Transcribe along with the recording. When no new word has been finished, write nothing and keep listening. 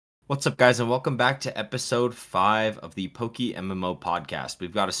What's up, guys, and welcome back to episode 5 of the Pokemmo podcast.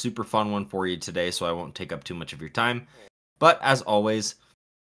 We've got a super fun one for you today, so I won't take up too much of your time. But as always,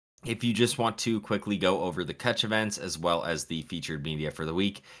 if you just want to quickly go over the catch events as well as the featured media for the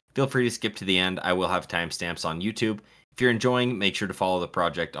week, feel free to skip to the end. I will have timestamps on YouTube. If you're enjoying, make sure to follow the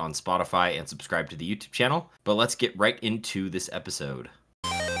project on Spotify and subscribe to the YouTube channel. But let's get right into this episode.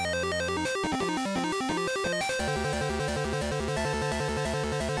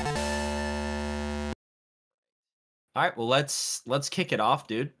 All right, well let's kick it off,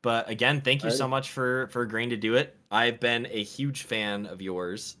 dude. But again, thank you so Alrighty. much for agreeing to do it. I've been a huge fan of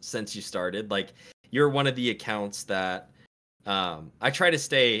yours since you started. Like, you're one of the accounts that I try to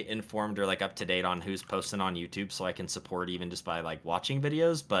stay informed or like up to date on who's posting on YouTube so I can support even just by like watching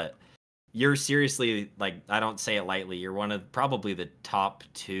videos, but you're seriously, like, I don't say it lightly, you're one of probably the top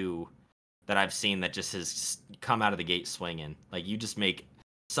 2 that I've seen that just has come out of the gate swinging. Like, you just make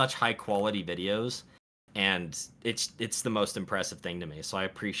such high quality videos, and it's the most impressive thing to me. So I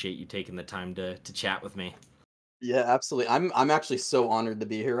appreciate you taking the time to chat with me. Yeah, absolutely. I'm actually so honored to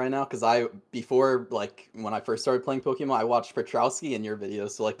be here right now because before like when I first started playing Pokemon, I watched Petrowski and your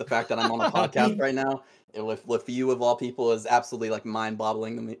videos. So like the fact that I'm on a podcast right now with you of all people is absolutely like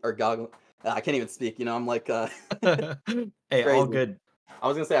mind-boggling to me or goggle. I can't even speak. I'm like it's Hey, all crazy. good. I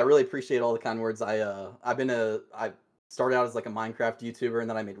was gonna say I really appreciate all the kind words. I started out as like a Minecraft YouTuber and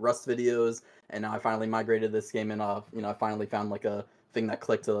then I made Rust videos and now I finally migrated to this game and I finally found like a thing that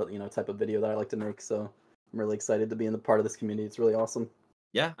clicked to type of video that I like to make. So I'm really excited to be in the part of this community. It's really awesome.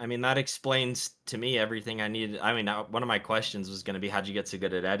 Yeah, I mean, that explains to me everything I needed. I mean, one of my questions was going to be, how'd you get so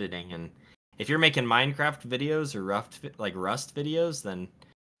good at editing? And if you're making Minecraft videos or Rust videos, then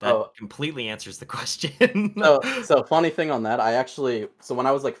that Oh, completely answers the question. so funny thing on that, so when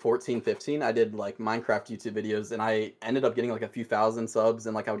I was like 14, 15, I did like Minecraft YouTube videos and I ended up getting like a few thousand subs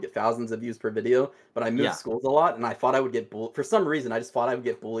and like I would get thousands of views per video, but I moved Yeah. schools a lot and I thought I would get bullied. For some reason, I just thought I would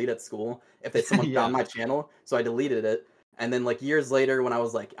get bullied at school if someone found Yeah. my channel, so I deleted it. And then like years later when I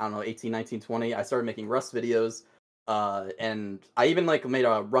was like, I don't know, 18, 19, 20, I started making Rust videos. And I even like made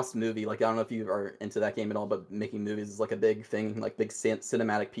a Rust movie. Like I don't know if you are into that game at all, but making movies is like a big thing, like big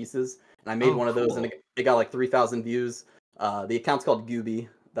cinematic pieces and I made Oh, one of those, and cool. it got like 3,000 views. The account's called Gooby.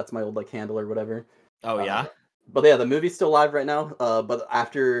 That's my old like handle or whatever. Oh, Uh, yeah. but yeah, the movie's still live right now. But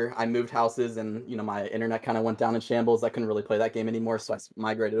after I moved houses and my internet kind of went down in shambles, I couldn't really play that game anymore, so I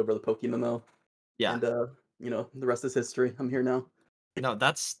migrated over to Pokemmo, Yeah. and the rest is history. I'm here now. No,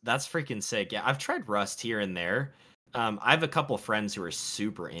 that's freaking sick. Yeah, I've tried Rust here and there. I have a couple friends who are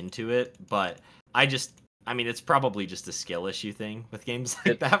super into it, but I mean, it's probably just a skill issue thing with games like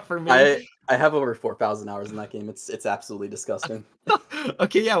It, that for me. I have over 4,000 hours in that game. It's absolutely disgusting.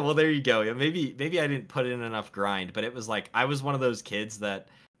 Okay, yeah, well, there you go. Yeah, maybe I didn't put in enough grind, but it was like I was one of those kids that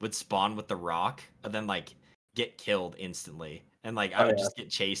would spawn with the rock and then like get killed instantly, and like I Oh would yeah, just get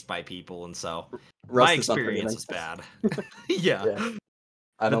chased by people, and so my Rust is experience unforgiving. was bad. Yeah. Yeah,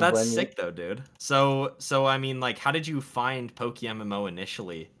 I But don't that's blame you. sick though, dude. So I mean, like, how did you find Pokemmo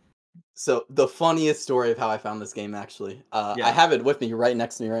initially? So the funniest story of how I found this game actually, I Yeah. have it with me right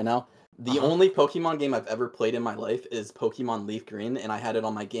next to me right now. The Uh-huh. only Pokemon game I've ever played in my life is Pokemon Leaf Green, and I had it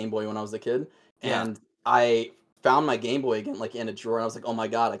on my Game Boy when I was a kid. Yeah. And I found my Game Boy again, like in a drawer, and I was like, "Oh my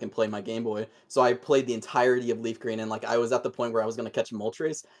god, I can play my Game Boy!" So I played the entirety of Leaf Green, and like I was at the point where I was gonna catch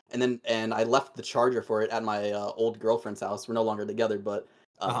Moltres, and I left the charger for it at my old girlfriend's house. We're no longer together, but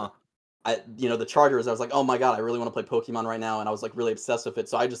uh, Uh-huh. the chargers, I was like, oh my god, I really want to play Pokemon right now, and I was like really obsessed with it.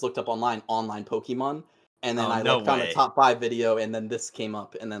 So I just looked up online Pokemon, and then Oh, I no like found a way. top 5 video, and then this came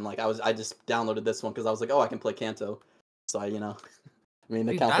up, and then like I just downloaded this one because I was like, oh, I can play Kanto. So I mean,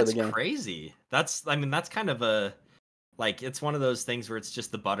 Dude, account for the that's game. crazy. I mean, that's kind of a like it's one of those things where it's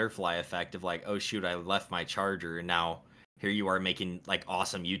just the butterfly effect of like, oh shoot, I left my charger and now here you are making like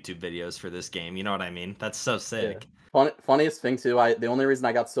awesome YouTube videos for this game. You know what I mean? That's so Yeah. sick. Funniest thing too, the only reason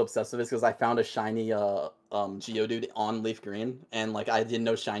I got so obsessed with it is because I found a shiny Geodude on Leaf Green, and like I didn't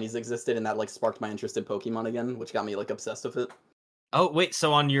know shinies existed, and that like sparked my interest in Pokemon again, which got me like obsessed with it. Oh, wait,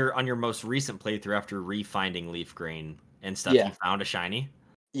 so on your most recent playthrough after refinding Leaf Green and stuff, you Yeah. found a shiny?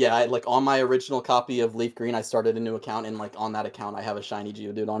 Yeah, like on my original copy of Leaf Green, I started a new account, and like on that account, I have a shiny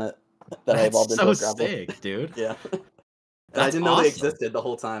Geodude on it that I That's evolved into so a Gravel. sick, dude. Yeah, and I That's didn't know they awesome. existed the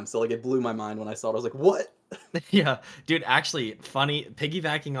whole time, so like it blew my mind when I saw it. I was like, "What?" Yeah, dude, actually, funny,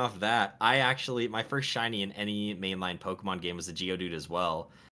 piggybacking off that, my first shiny in any mainline Pokemon game was a Geodude as well.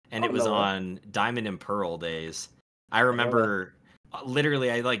 And Oh it was no way! on Diamond and Pearl days. I Oh yeah. remember,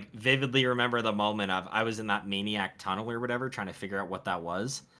 literally, I like vividly remember the moment of I was in that Maniac tunnel or whatever trying to figure out what that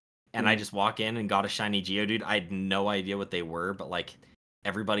was. And I Mhm. just walk in and got a shiny Geodude. I had no idea what they were, but like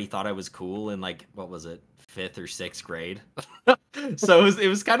everybody thought I was cool in like what was it, 5th or 6th grade. So it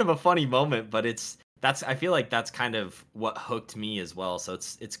was kind of a funny moment, but that's I feel like that's kind of what hooked me as well. So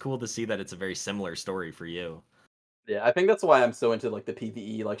it's cool to see that it's a very similar story for you. Yeah, I think that's why I'm so into like the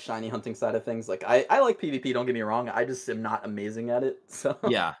PvE, like shiny hunting side of things. Like I like PvP, don't get me wrong. I just am not amazing at it. So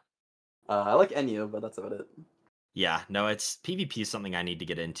Yeah. I like NU, but that's about it. Yeah, no, it's PvP is something I need to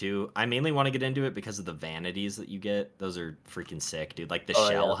get into. I mainly want to get into it because of the vanities that you get. Those are freaking sick, dude. Like the Oh yeah,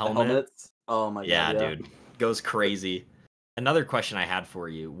 shell the helmet. helmets. Oh my god, Yeah, yeah. dude. Goes crazy. Another question I had for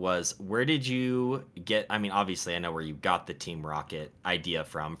you was where did you get I mean, obviously I know where you got the Team Rocket idea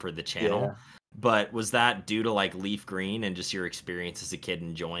from for the channel, Yeah. but was that due to like Leaf Green and just your experience as a kid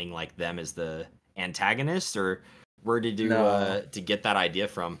enjoying like them as the antagonists, or where did you No. to get that idea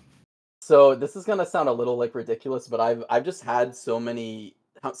from? So this is gonna sound a little like ridiculous, but I've just had so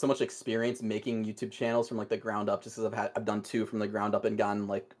much experience making YouTube channels from like the ground up, just because I've done two from the ground up and gotten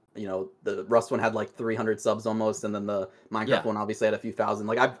like the Rust one had like 300 subs almost, and then the Minecraft Yeah. one obviously had a few thousand.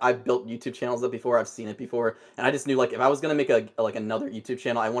 Like I've built YouTube channels up before, I've seen it before, and I just knew like if I was gonna make like another YouTube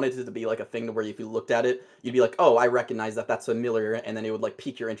channel, I wanted it to be like a thing to where if you looked at it, you'd be like, oh, I recognize that that's familiar, and then it would like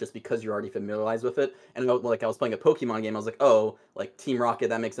pique your interest because you're already familiarized with it. And like I was playing a Pokemon game, I was like, oh, like Team Rocket,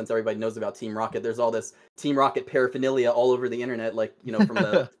 that makes sense. Everybody knows about Team Rocket. There's all this Team Rocket paraphernalia all over the internet, like from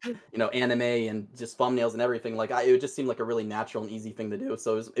the anime and just thumbnails and everything. Like it just seemed like a really natural and easy thing to do.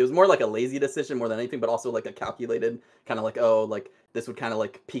 So it was more like a lazy decision more than anything, but also like a calculated kind of like, oh, like this would kind of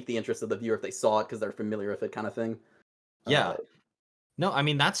like pique the interest of the viewer if they saw it because they're familiar with it, kind of thing. Yeah. Uh, No, I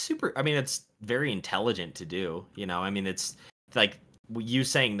mean that's super. I mean it's very intelligent to do. I mean it's like you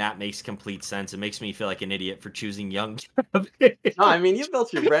saying that makes complete sense. It makes me feel like an idiot for choosing young no, I cabbage. mean you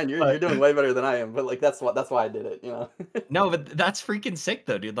built your brand. You're But doing way better than I am. But like that's why I did it. no, but that's freaking sick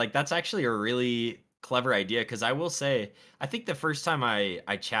though, dude. Like that's actually a really clever idea. Because I will say, I think the first time I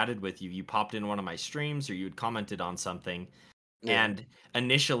chatted with you, you popped in one of my streams or you had commented on something, Yeah, and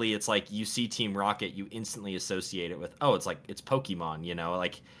initially it's like you see Team Rocket, you instantly associate it with it's like it's Pokemon.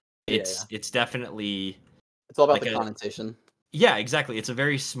 Like yeah, yeah. it's definitely It's all about like the a connotation. yeah, exactly. It's a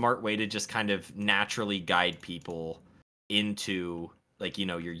very smart way to just kind of naturally guide people into like,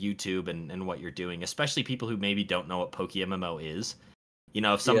 your YouTube and what you're doing, especially people who maybe don't know what PokeMMO is. If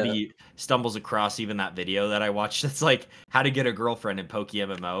Yeah. somebody stumbles across even that video that I watched that's like how to get a girlfriend in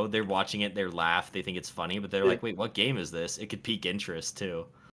PokeMMO, they're watching it, they laugh, they think it's funny, but they're Dude, like, "Wait, what game is this?" It could pique interest too.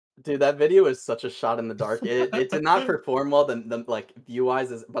 Dude, that video is such a shot in the dark. It did not perform well the like view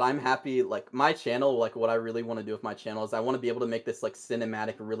wise is, but I'm happy. Like my channel, like what I really want to do with my channel is I want to be able to make this like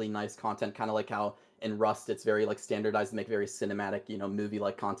cinematic, really nice content, kind of like how in Rust it's very like standardized to make very cinematic, movie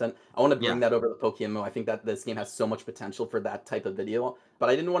like content. I want to bring Yeah. that over to Pokemon. I think that this game has so much potential for that type of video, but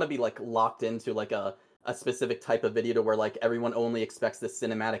I didn't want to be like locked into like a specific type of video to where like everyone only expects this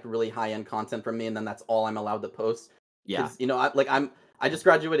cinematic, really high end content from me, and then that's all I'm allowed to post. Yeah. Because I just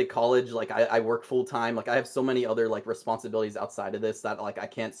graduated college. Like I work full time. Like I have so many other like responsibilities outside of this that like I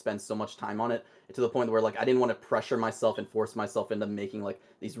can't spend so much time on it to the point where like I didn't want to pressure myself and force myself into making like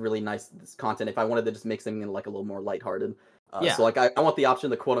these really nice this content. If I wanted to just make something like a little more lighthearted. So Yeah. like I want the option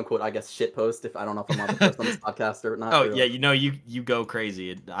to quote unquote I guess shit post if I don't know if I'm allowed to curse on this podcast or not. Oh, Or yeah, you go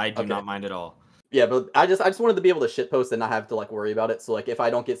crazy. I do okay. not mind at all. Yeah, but I just wanted to be able to shit post and not have to like worry about it. So like if I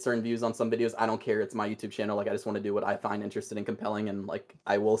don't get certain views on some videos, I don't care. It's my YouTube channel. Like I just want to do what I find interesting and compelling, and like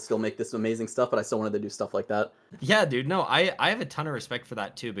I will still make this amazing stuff, but I still wanted to do stuff like that. Yeah, dude. No, I have a ton of respect for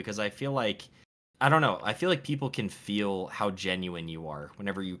that too because I feel like I don't know. I feel like people can feel how genuine you are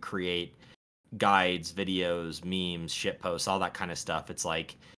whenever you create guides, videos, memes, shit posts, all that kind of stuff. It's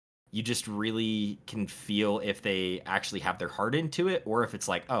like you just really can feel if they actually have their heart into it or if it's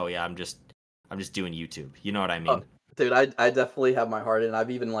like, "Oh yeah, I'm just doing YouTube." You know what I Oh, mean? dude, I definitely have my heart in.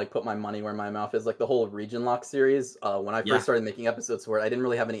 I've even like put my money where my mouth is. Like the whole region lock series. When I first Yeah. started making episodes for it, I didn't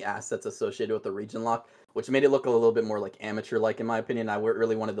really have any assets associated with the region lock, which made it look a little bit more like amateur like in my opinion.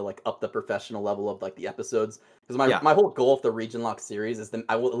 Really wanted to like up the professional level of like the episodes because my Yeah. my whole goal of the region lock series is that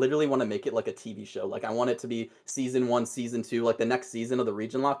I will literally want to make it like a TV show. Like I want it to be season 1, season 2, like the next season of the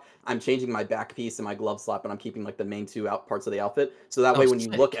region lock. I'm changing my back piece and my glove slap, and I'm keeping like the main two out parts of the outfit. So that Oh, way, when you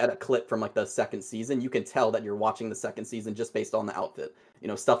look sick. at a clip from like the second season, you can tell that you're watching the second season just based on the outfit.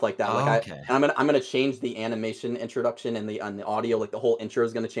 Stuff like that. Like Okay. I'm gonna change the animation introduction and the audio. Like the whole intro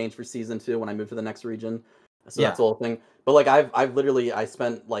is gonna change for season 2 when I move to the next region. So that's Yeah. the whole thing. But like I've literally I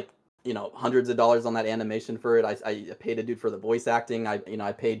spent like hundreds of dollars on that animation for it. I paid a dude for the voice acting. I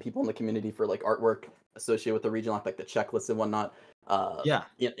paid people in the community for like artwork associated with the region, like the checklists and whatnot. Yeah.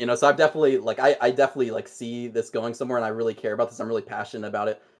 So I've definitely like I definitely like see this going somewhere, and I really care about this. I'm really passionate about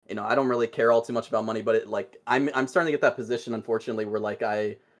it. I don't really care all too much about money, but I'm starting to get that position, unfortunately,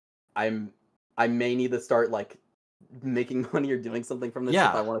 where I'm I may need to start making money or doing something from this if I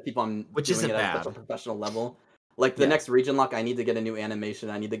Yeah, want to keep on which doing isn't it at such a bad. professional level. Like the Yeah, next region lock, I need to get a new animation.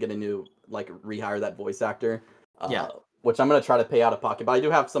 I need to get a new rehire that voice actor, yeah, which I'm gonna try to pay out of pocket. But I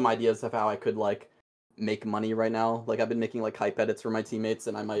do have some ideas of how I could make money right now. Like I've been making hype edits for my teammates,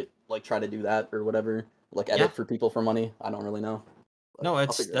 and I might try to do that or whatever. Like yeah. edit for people for money. I don't really know, but No, I'll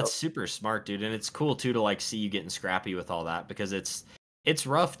it's figure it that's out. super smart, dude, and it's cool too to see you getting scrappy with all that because it's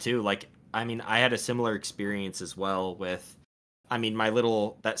rough too. Like, I mean, I had a similar experience as well with, I mean, my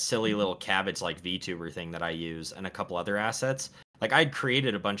little that silly little cabbage VTuber thing that I use and a couple other assets. Like, I'd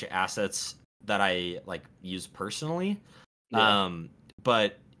created a bunch of assets that I use personally, Yeah. um,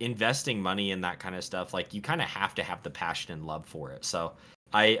 but investing money in that kind of stuff, you kind of have to have the passion and love for it. So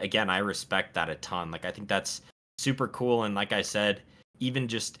I respect that a ton. Like, I think that's super cool, and like I said, even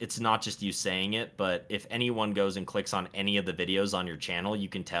just it's not just you saying it, but if anyone goes and clicks on any of the videos on your channel, you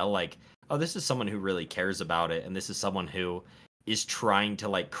can tell oh, this is someone who really cares about it, and this is someone who is trying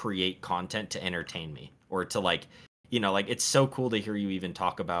to create content to entertain me or to it's so cool to hear you even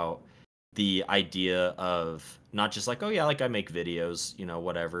talk about the idea of not just oh yeah, I make videos,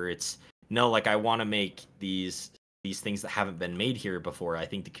 whatever. It's no, I want to make these things that haven't been made here before. I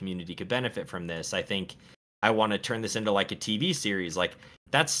think the community could benefit from this. I think I want to turn this into a TV series.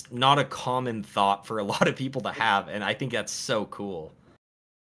 That's not a common thought for a lot of people to have, and I think that's so cool.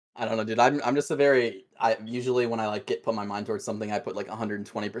 I don't know, dude. I'm just a very I usually when I get put my mind towards something, I put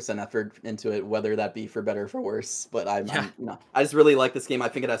 120% effort into it, whether that be for better or for worse. But Yeah, I just really like this game. I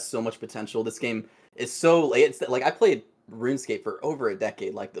think it has so much potential. This game is so it's I played RuneScape for over a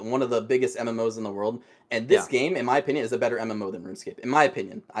decade, one of the biggest MMOs in the world. And this yeah, game, in my opinion, is a better MMO than RuneScape. In my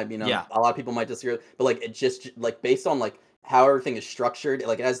opinion, I mean, yeah. a lot of people might disagree, but it just based on how everything is structured.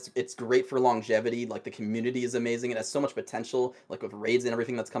 It's great for longevity. Like the community is amazing. It has so much potential. Like with raids and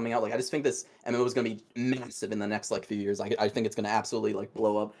everything that's coming out. I just think this MMO is going to be massive in the next few years. I think it's going to absolutely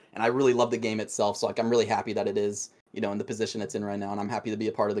blow up. And I really love the game itself. So I'm really happy that it is in the position it's in right now. And I'm happy to be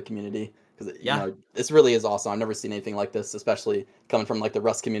a part of the community because Yeah. this really is awesome. I've never seen anything like this, especially coming from the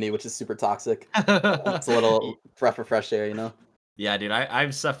Rust community, which is super toxic. It's a little breath of fresh air. Yeah, dude,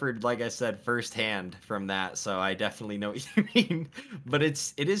 I've suffered, like I said, firsthand from that, so I definitely know what you mean. But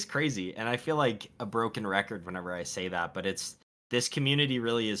it is crazy, and I feel like a broken record whenever I say that, but this community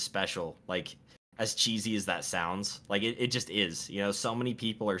really is special. As cheesy as that sounds, it just is. So many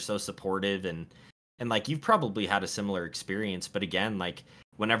people are so supportive and you've probably had a similar experience, but again,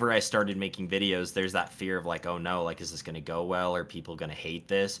 whenever I started making videos, there's that fear of oh no, is this gonna go well? Are people gonna hate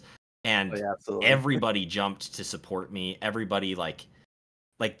this? Oh And yeah, absolutely. everybody jumped to support me. Everybody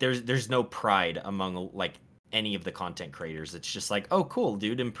there's no pride among any of the content creators. It's just oh cool,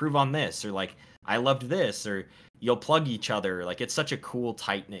 dude, improve on this, or I loved this, or you'll plug each other. It's such a cool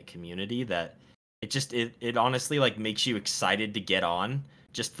tight knit community that it honestly makes you excited to get on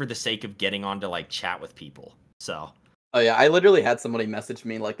just for the sake of getting on to chat with people. So Oh yeah, I literally had somebody message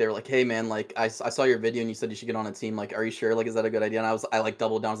me they were like, "Hey man, I saw your video and you said you should get on a team. Are you sure? Is that a good idea?" And I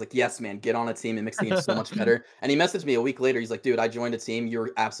doubled down. I was like, "Yes, man, get on a team. It makes the game so much better." And he messaged me a week later. He's like, "Dude, I joined a team.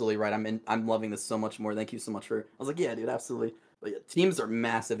 You're absolutely right. I'm loving this so much more. Thank you so much for." I was like, "Yeah, dude, absolutely." But yeah, teams are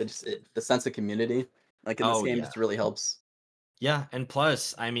massive. The sense of community in this oh game yeah. just really helps. Yeah, and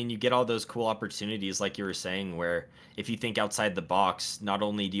plus, I mean, you get all those cool opportunities, like you were saying, where if you think outside the box, not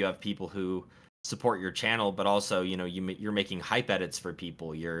only do you have people who support your channel, but also, you're making hype edits for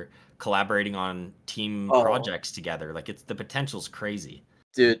people. You're collaborating on team Oh, projects together. It's the potential's crazy.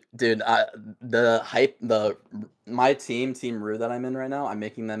 dude, the hype, my Team Rue that I'm in right now, I'm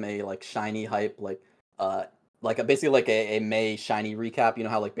making them a shiny hype, uh, basically a May shiny recap. You know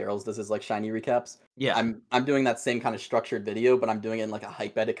how Barrels does his shiny recaps. Yeah. I'm doing that same kind of structured video, but I'm doing it in a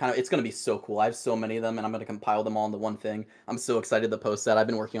hype edit kind of. It's gonna be so cool. I have so many of them, and I'm gonna compile them all into one thing. I'm so excited to post that. I've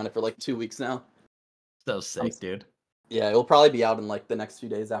been working on it for 2 weeks now. So I'm sick, dude. Yeah, it'll probably be out in the next few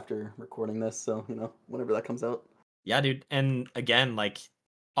days after recording this. So whenever that comes out. Yeah, dude. And again,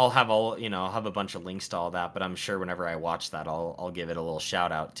 I'll have a bunch of links to all that, but I'm sure whenever I watch that, I'll give it a little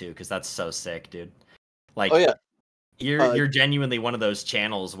shout out too, because that's so sick, dude. Oh Like yeah. you're genuinely one of those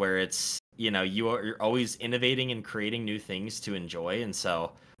channels where it's you're always innovating and creating new things to enjoy. And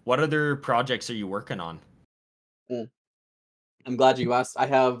so, what other projects are you working on? Mm. I'm glad you asked. I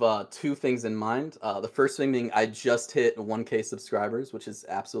have two things in mind. The first thing being I just hit 1K subscribers, which is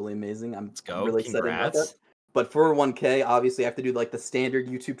absolutely amazing. I'm Let's go. really excited about that. Congrats. But for 1K, obviously I have to do the standard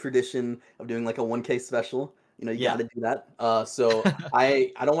YouTube tradition of doing a 1K special. You know, you Yeah. got to do that. So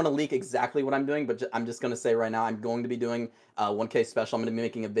I don't want to leak exactly what I'm doing, but I'm just going to say right now I'm going to be doing 1K special. I'm going to be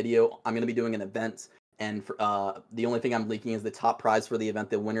making a video. I'm going to be doing an event, and the only thing I'm leaking is the top prize for the event.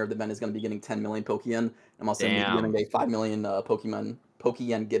 The winner of the event is going to be getting 10 million Pokemon. I'm also going to be Damn. doing a 5 million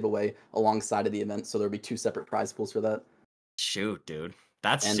Pokemon giveaway alongside of the event. So there'll be 2 separate prize pools for that, Shoot, dude.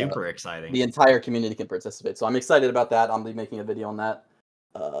 That's and super exciting. the entire community can participate. So I'm excited about that. I'll be making a video on that.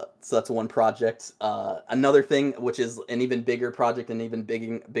 So that's one project. Another thing, which is an even bigger project and even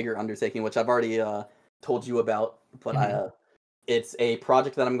bigger undertaking, which I've already told you about, but Mhm. it's a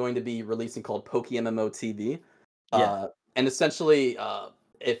project that I'm going to be releasing called Pokemmo TV. Yeah. And essentially,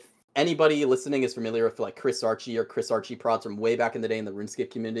 if anybody listening is familiar with like Chris Archie or Chris Archie prods from way back in the day in the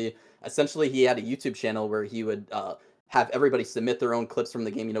RuneScape community, essentially he had a YouTube channel where he would have everybody submit their own clips from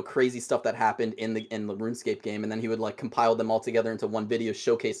the game, you know, crazy stuff that happened in the RuneScape game, and then he would like compile them all together into one video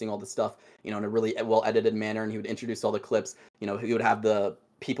showcasing all the stuff, you know, in a really well edited manner, and he would introduce all the clips. You know, he would have the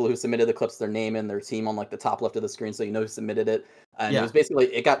people who submitted the clips, their name and their team on like the top left of the screen, so you know who submitted it. And it Yeah. was basically,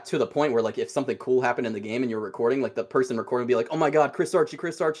 it got to the point where like if something cool happened in the game and you're recording, like the person recording would be like, "Oh my god, Chris Archie,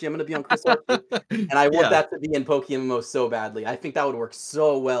 I'm gonna be on Chris Archie." And I want Yeah. that to be in Pokemon so badly. I think that would work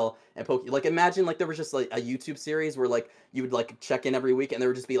so well in Like imagine like there was just like a YouTube series where like you would like check in every week and there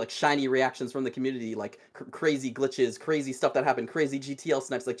would just be like shiny reactions from the community, like crazy glitches, crazy stuff that happened, crazy GTL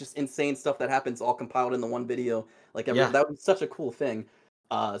snipes, like just insane stuff that happens all compiled in the one video. Like Yeah. that would be such a cool thing.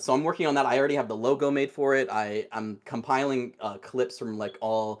 So I'm working on that. I already have the logo made for it. I'm compiling clips from like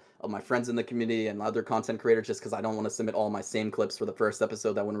all of my friends in the community and other content creators, just because I don't want to submit all my same clips for the first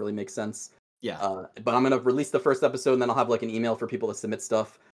episode. That wouldn't really make sense. Yeah. But I'm gonna release the first episode, and then I'll have like an email for people to submit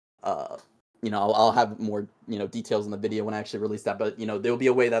stuff. Uh, you know, I'll have more details in the video when I actually release that. But there'll be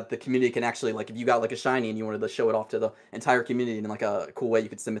a way that the community can actually, like, if you got like a shiny and you wanted to show it off to the entire community in like a cool way, you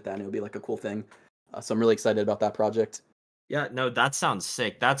could submit that, and it'll be like a cool thing. So I'm really excited about that project. Yeah, no, that sounds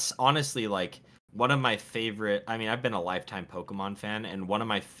sick. That's honestly like one of my favorite. I mean, I've been a lifetime Pokemon fan, and one of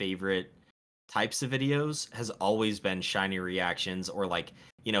my favorite types of videos has always been shiny reactions or like,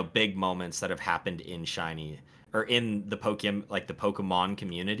 big moments that have happened in shiny or in the Pokemon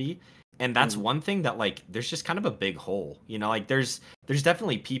community. And that's Mm. one thing that like there's just kind of a big hole. Like there's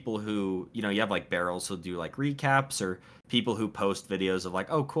definitely people who, you have like barrels who'll do like recaps or people who post videos of like,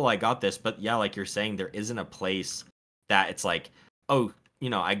 "Oh, cool, I got this." But yeah, like you're saying, there isn't a place that it's like, "Oh,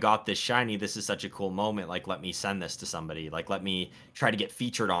 I got this shiny. This is such a cool moment. Like, let me send this to somebody. Like, let me try to get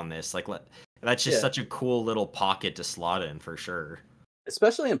featured on this. That's just Yeah. such a cool little pocket to slot in for sure."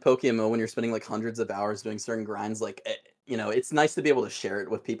 Especially in Pokemon when you're spending like hundreds of hours doing certain grinds, like it's nice to be able to share it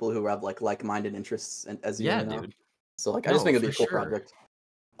with people who have like-minded interests and as you, Yeah, you know. dude. So like I just No, think it'd be for a cool sure. project.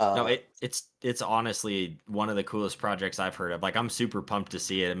 No, Uh it's honestly one of the coolest projects I've heard of. Like, I'm super pumped to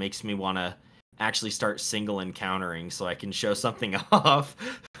see it. It makes me want to actually start single encountering so I can show something off.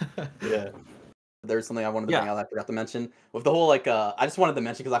 yeah. There's something I wanted to Yeah. bring out I forgot to mention. With the whole like I just wanted to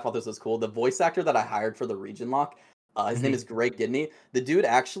mention because I thought this was cool. The voice actor that I hired for the region lock, his name Mhm. is Greg Gidney. The dude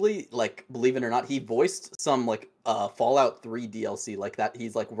actually, like, believe it or not, he voiced some like Fallout 3 DLC like that.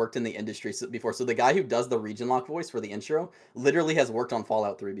 He's like worked in the industry before. So the guy who does the region lock voice for the intro literally has worked on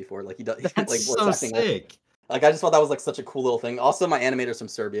Fallout 3 before. Like he does That's like voice so acting. sick. Like I just thought that was like such a cool little thing. Also, my animator's from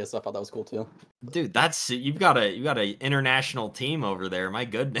Serbia, so I thought that was cool too. Dude, that's you got a international team over there. My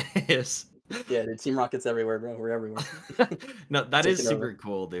goodness. Yeah, dude, Team Rocket's everywhere, bro. We're everywhere. No, that is Taking over. super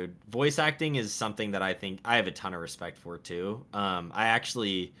cool, dude. Voice acting is something that I think I have a ton of respect for too. I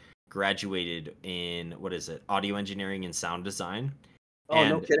actually graduated in what is it? Audio engineering and sound design. Oh,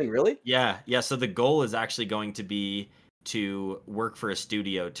 no And kidding, really? yeah, so the goal is actually going to be to work for a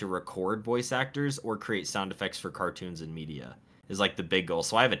studio to record voice actors or create sound effects for cartoons and media is like the big goal.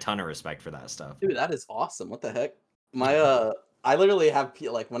 So I have a ton of respect for that stuff. Dude, that is awesome. What the heck? My Yeah. I literally have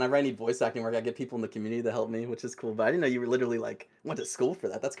like whenever I need voice acting work, I get people in the community to help me, which is cool. But I didn't know you were literally like went to school for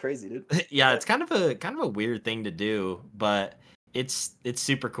that. That's crazy, dude. What Yeah, the it's heck? kind of a weird thing to do, but it's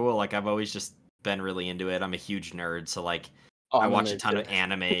super cool. Like I've always just been really into it. I'm a huge nerd, so like Oh, I I'm a watch a nerd ton too. of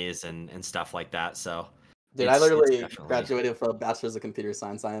animes and stuff like that. So Dude, I it's literally definitely graduated with a bachelor's of computer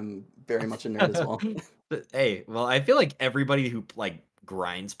science. I am very much a nerd as well. But, hey, well, I feel like everybody who like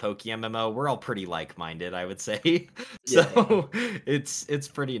grinds PokeMMO, we're all pretty like-minded, I would say. Yeah. So it's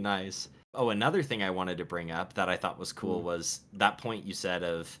pretty nice. Oh, another thing I wanted to bring up that I thought was cool Mm. was that point you said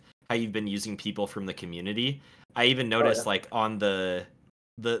of how you've been using people from the community. I even Oh yeah. noticed like on the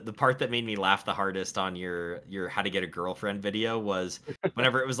part that made me laugh the hardest on your how to get a girlfriend video was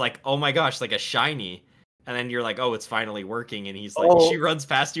whenever it was like, oh my gosh, like a shiny. and then you're like, oh, it's finally working, and he's like, she Oh, runs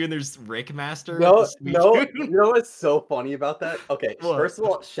past you, and there's Rickmaster with the no, no, Suicune. you know what's so funny about that? Okay, What? first of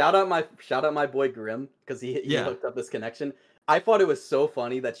all, shout out my boy Grim because he Yeah. hooked up this connection. I thought it was so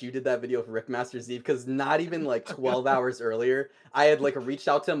funny that you did that video for Rickmaster Z because not even like 12 hours earlier, I had like reached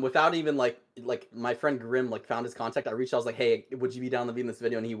out to him without even like my friend Grim like found his contact. I reached out, I was like, hey, would you be down to be in this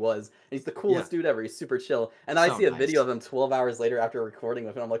video? And he was. And he's the Yeah. coolest dude ever. He's super chill. And then I So see a video nice. of him 12 hours later after recording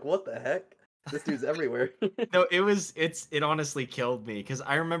with him. I'm like, what the heck? This dude's everywhere. No, it honestly killed me because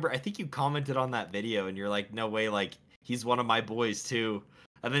I remember I think you commented on that video and you're like, no way, like he's one of my boys too.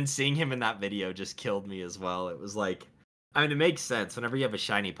 And then seeing him in that video just killed me as well. It was like, I mean, it makes sense whenever you have a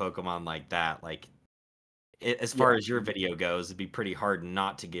shiny Pokemon like that. Like, as far Yeah. as your video goes, it'd be pretty hard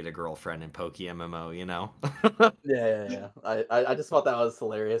not to get a girlfriend in Pokemmo, you know? Yeah. I just thought that was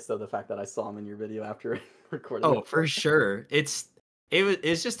hilarious, though, the fact that I saw him in your video after recording Oh, with for him. sure. It's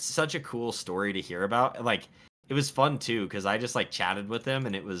just such a cool story to hear about. Like, it was fun too because I just like chatted with him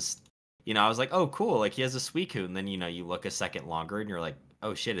and it was, I was like, oh, cool. Like he has a Suicune. And then you look a second longer and you're like,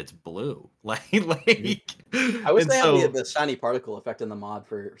 oh shit, it's blue. Mhm. Like, I wish and they had the so the shiny particle effect in the mod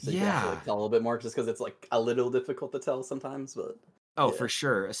so you could actually, yeah. like, tell a little bit more just because it's, like, a little difficult to tell sometimes, but Oh, yeah. for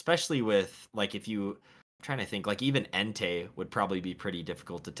sure. Especially with like if you I'm trying to think like even Entei would probably be pretty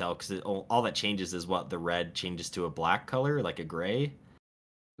difficult to tell because all that changes is what the red changes to a black color, like a gray.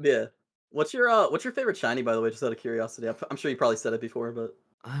 Yeah. What's your favorite shiny, by the way, just out of curiosity? I'm sure you probably said it before, but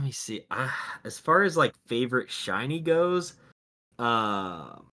Let me see. As far as like favorite shiny goes,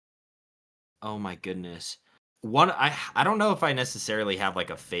 um, oh my goodness. I don't know if I necessarily have like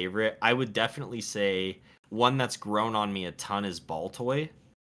a favorite. I would definitely say one that's grown on me a ton is Baltoy.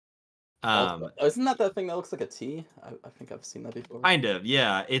 also Um, isn't that thing that looks like a T? I think I've seen that before. kind of,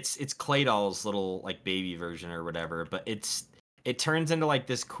 yeah. It's Claydol's little like baby version or whatever, but it turns into like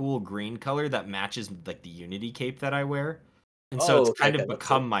this cool green color that matches like the Unity cape that I wear. And so Oh, it's kind okay, of that's sick.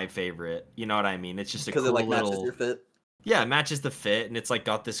 become my favorite. You know what I mean? It's just a 'Cause it, cool like, matches your little. fit? Yeah, it matches the fit, and it's like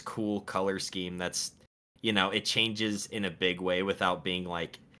got this cool color scheme that's, it changes in a big way without being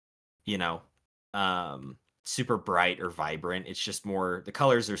like, you know, um, super bright or vibrant. It's just more, the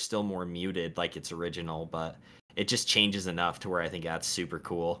colors are still more muted, like its original, but it just changes enough to where I think that's super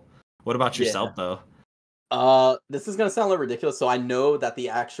cool. What about Yeah. yourself, though? This is gonna sound a little ridiculous. So I know that the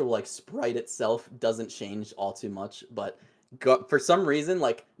actual like sprite itself doesn't change all too much, but for some reason,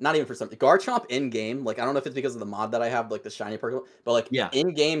 like not even for some Garchomp in game, like I don't know if it's because of the mod that I have, like the shiny Pokemon, but like Yeah.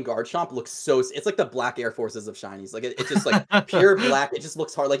 in game Garchomp looks it's like the black Air Forces of shinies. Like it's just like pure black. It just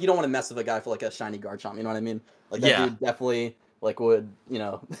looks hard. Like you don't want to mess with a guy for like a shiny Garchomp. You know what I mean? Like that Yeah. dude definitely like would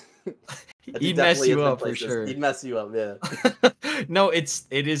that dude He'd mess definitely you has been up for places. sure. He'd mess you up. Yeah. No, it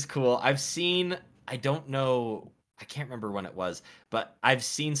is cool. I don't know, I can't remember when it was, but I've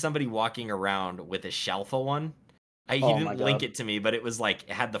seen somebody walking around with a Shalfa one. He Oh my didn't link god. it to me, but it was like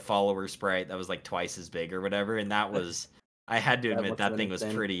it had the follower sprite that was like twice as big or whatever, and I had to That admit must have that been thing was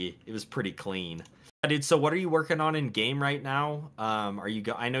insane. pretty clean. Dude, so what are you working on in game right now?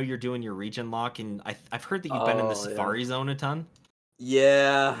 I know you're doing your region lock, and I've heard that you've been in the Oh yeah. Safari Zone a ton.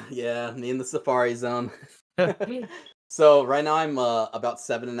 Yeah, me in the Safari Zone. So right now I'm about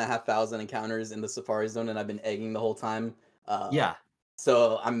 7,500 encounters in the Safari Zone, and I've been egging the whole time. Uh, Yeah.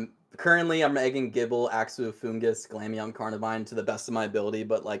 so I'm egging Gibble, Axu, Fungus, Glameow, Carnivine to the best of my ability.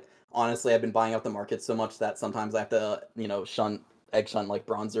 But like honestly, I've been buying out the market so much that sometimes I have to egg shunt like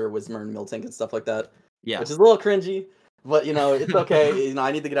Bronzer, Whismur, and Miltank and stuff like that, Yeah. which is a little cringy. But it's okay.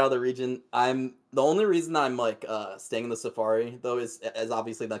 I need to get out of the region. I'm the only reason I'm like staying in the Safari though is as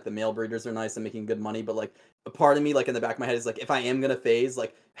obviously like the male breeders are nice and making good money, but like a part of me like in the back of my head is like if I am gonna phase,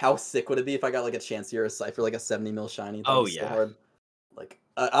 like how sick would it be if I got like a Chansey or a Cypher like a 70 mil shiny? That would Oh be so yeah. hard. Like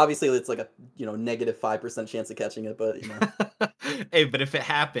obviously it's like a negative 5% chance of catching it, but Hey, but if it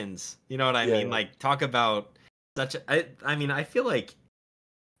happens, you know what I mean? yeah. Like talk about I mean, I feel like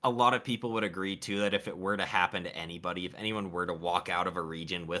a lot of people would agree too that if it were to happen to anybody, if anyone were to walk out of a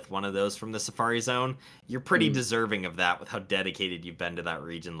region with one of those from the Safari Zone, you're pretty Mhm. deserving of that with how dedicated you've been to that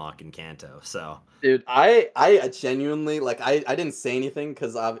region lock in Kanto. So, Dude, I genuinely like I didn't say anything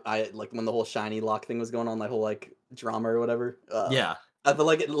because I like when the whole shiny lock thing was going on, that whole like drama or whatever. yeah. I feel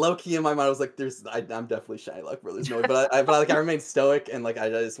like low key in my mind, I was like, I'm definitely shiny lock, bro. There's no way, but like I remained stoic and like I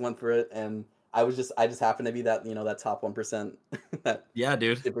just went for it, and I just happened to be that that top 1% that Yeah,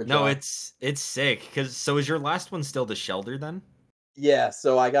 dude. super No, draw. it's sick cuz so is your last one still the Shelter then? Yeah,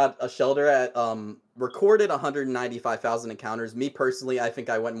 so I got a shelter at recorded 195,000 encounters. Me personally, I think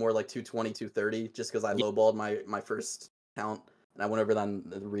I went more like 220, 230 just because I Yeah. lowballed my first count and I went over that in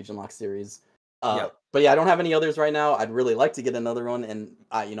the region lock series. But yeah, I don't have any others right now. I'd really like to get another one, and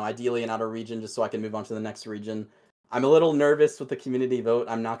ideally an outer region, just so I can move on to the next region. I'm a little nervous with the community vote.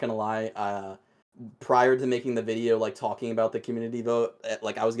 I'm not gonna lie. Prior to making the video, like talking about the community vote,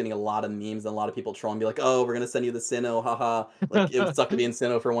 like I was getting a lot of memes and a lot of people trolling, be like, "Oh, we're gonna send you the Sinnoh, haha!" Like it would suck to be in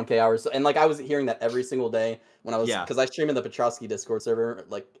Sinnoh for 1K hours. And like I was hearing that every single day when Yeah. because I stream in the Petrowski Discord server,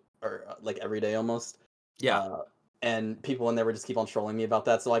 like every day almost. Yeah. Uh, and people in there would just keep on trolling me about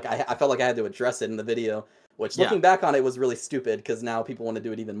that. So like I felt like I had to address it in the video, which Yeah. looking back on it was really stupid because now people want to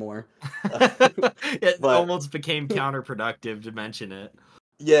do it even more. It But almost became counterproductive to mention it.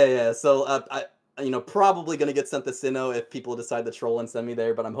 yeah. So probably gonna get sent to Sinnoh if people decide to troll and send me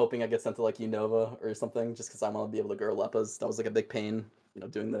there. But I'm hoping I get sent to like Unova or something, just because I want to be able to grow leppas. That was like a big pain,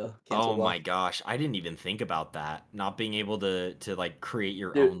 doing the cancel Oh block. my gosh, I didn't even think about that. Not being able to like create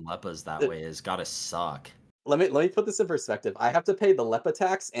your Dude, own leppas that uh, way has gotta suck. let me put this in perspective. I have to pay the Lepa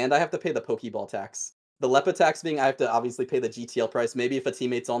tax and I have to pay the Pokeball tax. The Lepa tax being I have to obviously pay the GTL price. Maybe if a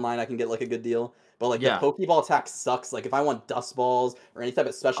teammate's online, I can get like a good deal. But like the Yeah. Pokeball tax sucks. Like if I want dust balls or any type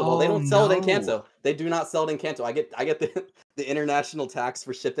of special ball, they Oh don't sell it in no. Kanto. They do not sell it in Kanto. I get the the international tax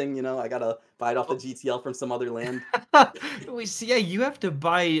for shipping. I gotta buy it off the GTL from some other land. We see, yeah, you have to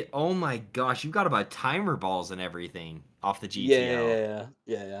buy. Oh my gosh, you've got to buy timer balls and everything off the GTL,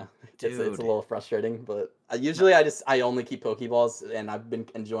 Yeah. It's a dude. little frustrating, but No, usually I only keep Pokeballs, and I've been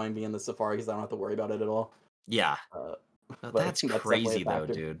enjoying being in the Safari because I don't have to worry about it at all. yeah, Uh, no, but that's that's definitely a crazy though,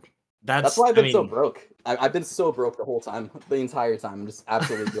 factor. dude. That's why I've I been so mean, broke. I've been so broke the whole time, the entire time. I'm just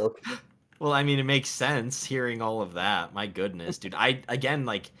absolutely broke. well, I mean, it makes sense hearing all of that. My goodness, dude. I again,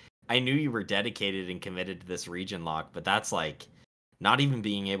 like, I knew you were dedicated and committed to this region lock, but that's like not even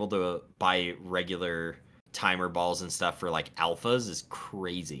being able to buy regular timer balls and stuff for like alphas is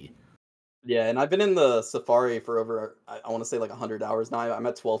crazy. Yeah, and I've been in the Safari for over I want to say like 100 hours now. I'm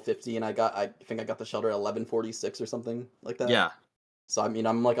at 1250, and I think I got the shelter at 1146 or something like that. Yeah. So I mean,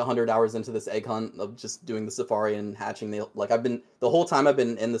 I'm like 100 hours into this egg hunt of just doing the Safari and hatching I've been the whole time I've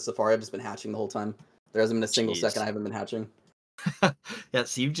been in the Safari, I've just been hatching the whole time. There hasn't been a single second Jeez. I haven't been hatching. Yeah,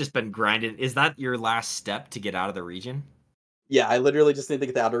 so you've just been grinding. Is that your last step to get out of the region? Yeah, I literally just need to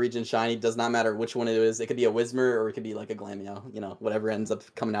get the outer region shiny. Does not matter which one it is. It could be a Whismer or it could be like a Glameow. Whatever ends up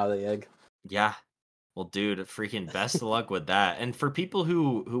coming out of the egg. Yeah. Well, dude, freaking best of luck with that. And for people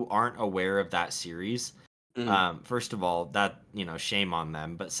who aren't aware of that series, Mm. first of all, that, shame on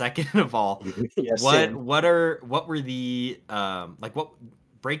them. But second of all, Yeah, what shame. what are what were the like what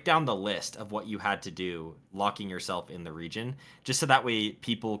break down the list of what you had to do locking yourself in the region, just so that way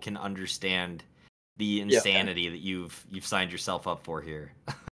people can understand the Yeah, okay. insanity that you've signed yourself up for here.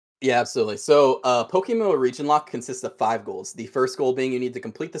 Yeah, absolutely. So, Pokemon Region Lock consists of 5 goals. The first goal being you need to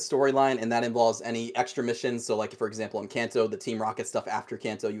complete the storyline, and that involves any extra missions. So, like for example, in Kanto, the Team Rocket stuff after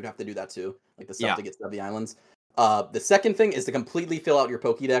Kanto, you'd have to do that too, like the stuff Yeah. to get to the islands. The second thing is to completely fill out your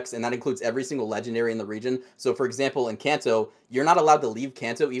Pokédex, and that includes every single legendary in the region. So, for example, in Kanto, you're not allowed to leave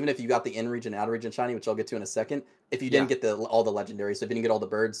Kanto, even if you got the in-region, out-of-region shiny, which I'll get to in a second. If you didn't Yeah. get all the legendaries, so if you didn't get all the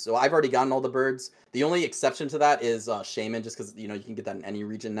birds. So I've already gotten all the birds. The only exception to that is Shaman, just because you can get that in any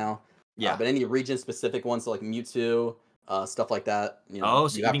region now. Yeah. But any region specific ones, so like Mewtwo, stuff like that, Oh,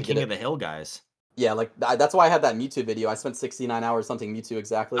 so you have even to get King of it. the Hill guys. Yeah, like that's why I had that Mewtwo video. I spent 69 hours hunting Mewtwo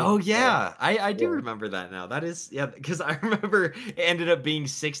exactly. Oh yeah, I do Yeah. remember that now. That is, yeah, because I remember it ended up being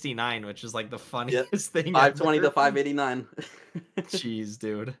 69, which is like the Yep. funniest thing 520 to ever. 589. Jeez,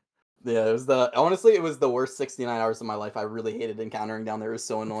 dude. Yeah, it was the worst 69 hours of my life. I really hated encountering down there. It was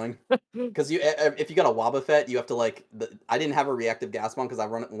so annoying. Because if you got a Wobbuffet, you have to I didn't have a reactive gas mon because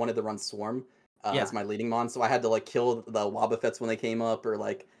wanted to run Swarm as Yeah. my leading mon, so I had to like kill the Wobbuffets when they came up, or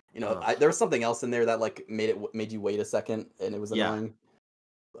Ugh. there was something else in there that like made you wait a second, and it was Yeah. annoying.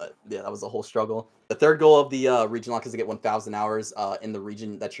 But yeah, that was a whole struggle. The third goal of the region lock is to get 1,000 hours in the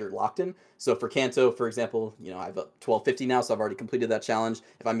region that you're locked in. So for Kanto, for example, I have a 1250 now, so I've already completed that challenge.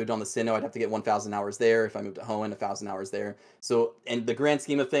 If I moved on to Sinnoh, I'd have to get 1,000 hours there. If I moved to Hoenn, 1,000 hours there. So in the grand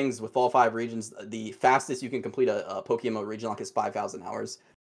scheme of things, with all 5 regions, the fastest you can complete a Pokemon region lock is 5,000 hours.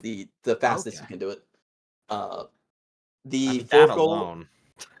 The fastest Okay. you can do it. Uh, I the mean, that fourth goal. alone.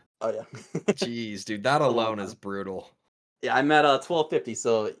 Oh yeah, Jeez, dude, that a long alone is time. brutal. Yeah, I'm at 1250,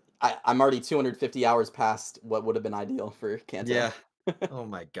 so I'm already 250 hours past what would have been ideal for Kanto. Yeah. Oh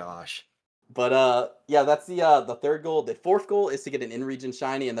my gosh. But yeah, that's the third goal. The fourth goal is to get an in-region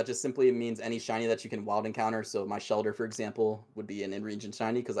shiny, and that just simply means any shiny that you can wild encounter. So my shelter, for example, would be an in-region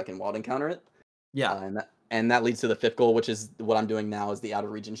shiny because I can wild encounter it. Yeah. And that leads to the fifth goal, which is what I'm doing now, is the out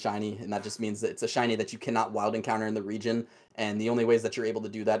of region shiny, and that just means that it's a shiny that you cannot wild encounter in the region, and the only ways that you're able to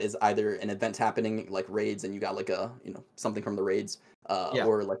do that is either an event happening like raids, and you got like a something from the raids, Yeah.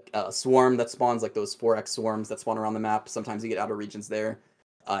 or like a swarm that spawns, like those 4x swarms that spawn around the map. Sometimes you get out of regions there.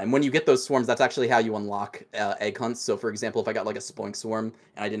 And when you get those swarms, that's actually how you unlock egg hunts. So, for example, if I got like a spoink swarm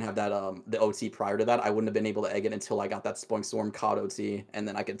and I didn't have that the OT prior to that, I wouldn't have been able to egg it until I got that spoink swarm COD OT, and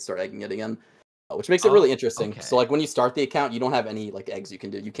then I could start egging it again, which makes it really Oh, interesting. So, okay. like when you start the account, you don't have any like eggs you can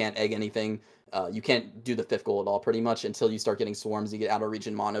do. You can't egg anything. You can't do the fifth goal at all, pretty much, until you start getting swarms. You get out of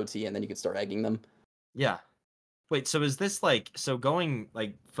region mon OT, and then you can start egging them. Yeah. Wait, so is this like so going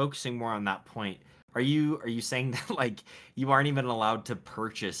like focusing more on that point? Are you saying that like you aren't even allowed to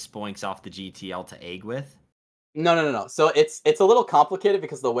purchase spoinks off the GTL to egg with? No, no, no, no. So it's a little complicated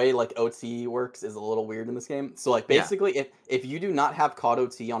because the way like OT works is a little weird in this game. So like Yeah. basically if you do not have caught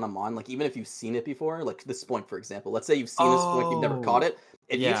OT on a mon, like even if you've seen it before, like this point for example, let's say you've seen this point, you've never caught Oh, it.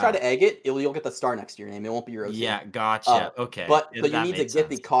 If you try yeah. to egg it, you'll get the star next to your name. It won't be your OT. Yeah, Uh, gotcha. Okay. but you That need to makes get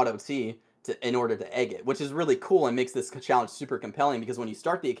the sense. caught OT in order to egg it, which is really cool and makes this challenge super compelling because when you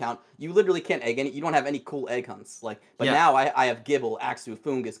start the account, you literally can't egg any. You don't have any cool egg hunts. Like, but Yeah. now I have Gibble, Axu,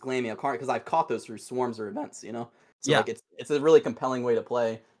 Fungus, Glameow, Karn because I've caught those through swarms or events. So Yeah. like it's a really compelling way to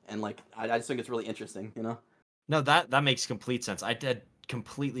play, and like I just think it's really interesting. No, that makes complete sense. I had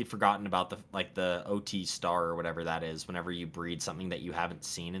completely forgotten about the OT star or whatever that is whenever you breed something that you haven't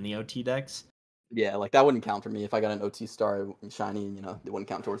seen in the OT decks. Yeah, like that wouldn't count for me if I got an OT star shiny. It wouldn't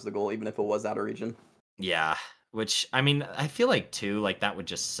count towards the goal even if it was out of region. Yeah, which I mean, I feel like too, like that would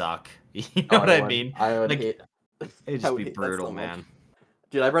just suck. You know Oh, what I mean? I would Like hate it'd I just would be hate that brutal, so much. man.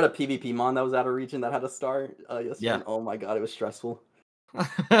 Dude, I read a PvP mon that was out of region that had a star yesterday, Yeah. and oh my god, it was stressful.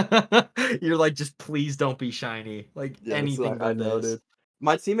 You're like, just please don't be shiny. Like Yes, anything I but know, this. dude.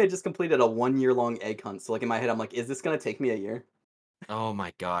 My teammate just completed a 1 year long egg hunt, so like in my head, I'm like, is this gonna take me a year? Oh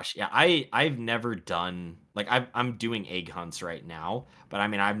my gosh. Yeah, I've never done like I'm doing egg hunts right now, but I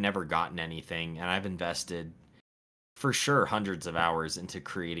mean I've never gotten anything and I've invested for sure hundreds of hours into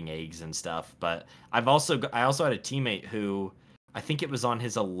creating eggs and stuff, but I also had a teammate who I think it was on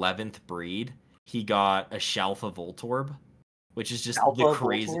his 11th breed. He got a Shalfa Voltorb, which is just the Alpha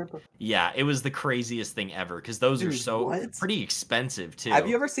crazy. Voltorb? Yeah, it was the craziest thing ever because those are Dude, so what? pretty expensive Have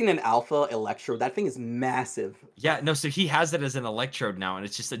you too. ever seen an alpha electro? That thing is massive. Yeah, no, so he has it as an electrode now, and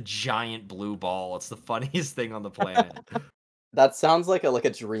it's just a giant blue ball. It's the funniest thing on the planet. That sounds like a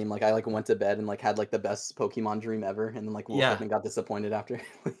dream. Like I like went to bed and like had like the best Pokemon dream ever, and then like woke up Yeah. and got disappointed after.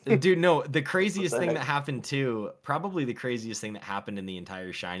 Dude, no, the What craziest the thing heck? that happened too, probably the craziest thing that happened in the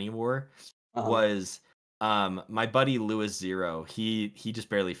entire Shiny War Uh-huh. was my buddy Lewis Zero. He just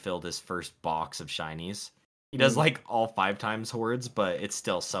barely filled his first box of shinies. He does Mm. like all 5 times hordes, but it's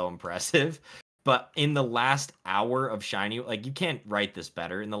still so impressive. But in the last hour of shiny, like you can't write this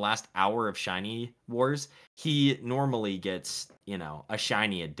better. In the last hour of shiny wars, he normally gets, a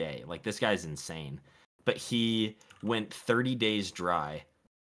shiny a day. Like this guy's insane. But he went 30 days dry,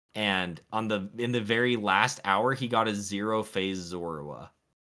 and in the very last hour he got a 0 phase Zorua.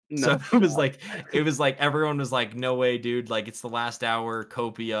 So No shot. it was like everyone was like, no way, dude, like it's the last hour,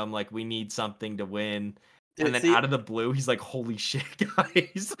 copium, like we need something to win. And Dude, then see, out of the blue he's like, holy shit,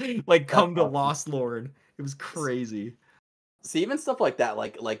 guys, like that's come to awesome. Lost Lorn. It was crazy. See, even stuff like that,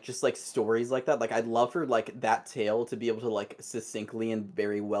 like just like stories like that, like I'd love for like that tale to be able to like succinctly and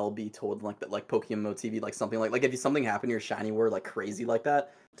very well be told like that, like Pokemon TV, like something like if something happened in your shiny were like crazy like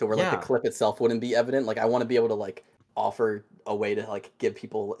that, to where like the Yeah. clip itself wouldn't be evident. Like I want to be able to like offer a way to like give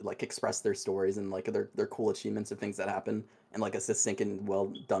people like express their stories and like their cool achievements or things that happen in like a succinct and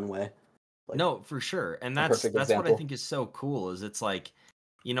well done way. Like No, for sure. And a perfect that's what I example. think is so cool is it's like,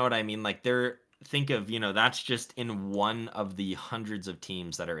 you know what I mean? Like think of, that's just in one of the hundreds of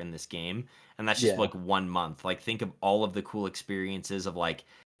teams that are in this game, and that's just Yeah. like 1 month. Like think of all of the cool experiences of like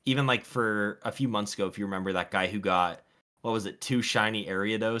even like for a few months ago, if you remember that guy who got what was it, 2 shiny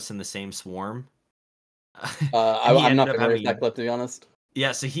Ariados in the same swarm? And he I'm ended not up familiar with that having clip to be honest.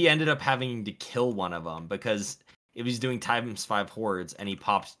 yeah, so he ended up having to kill one of them because it was doing times 5 hordes and he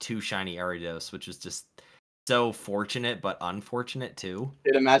popped 2 shiny Ariados, which was just so fortunate but unfortunate too.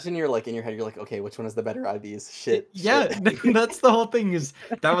 Dude, imagine you're like in your head, you're like, okay, which one is the better IVs? Shit. Yeah, that's the whole thing is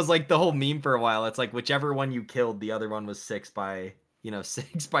that was like the whole meme for a while. It's like whichever one you killed, the other one was 6 by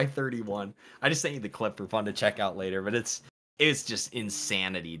 31. I just sent you the clip for fun to check out later, but it's just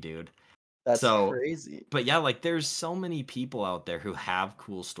insanity, dude. That's So, crazy. but yeah, like there's so many people out there who have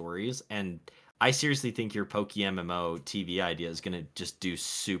cool stories, and I seriously think your PokeMMO TV idea is gonna just do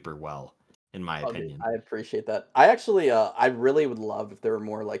super well. in my Oh, dude, opinion. I appreciate that. I actually, I really would love if there were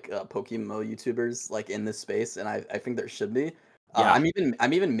more like Pokemon YouTubers like in this space, and I think there should be. Yeah.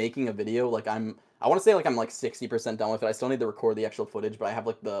 I'm even making a video. I want to say like I'm like 60% done with it. I still need to record the actual footage, but I have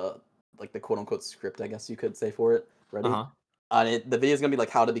like the quote unquote script, I guess you could say for it ready. Uh-huh. The video is gonna be like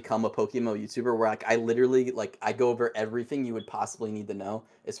how to become a Pokemon YouTuber, where like I literally like I go over everything you would possibly need to know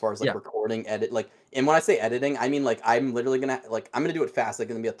as far as like Yeah. recording, edit, like. And when I say editing, I mean like I'm literally gonna like I'm gonna do it fast. Like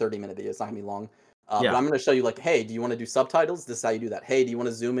it's gonna be a 30-minute video. It's not gonna be long. But Yeah. I'm gonna show you like, hey, do you want to do subtitles? This is how you do that. Hey, do you want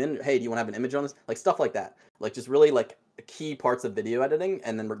to zoom in? Hey, do you want to have an image on this? Like stuff like that. Like just really like key parts of video editing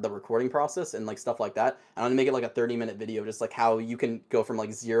and then the recording process and like stuff like that. I'm gonna make it like a 30-minute video, just like how you can go from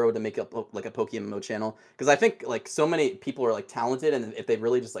like zero to make up like a Pokemon channel. Because I think like so many people are like talented, and if they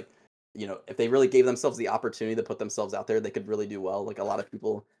really just like, if they really gave themselves the opportunity to put themselves out there, they could really do well. Like a lot of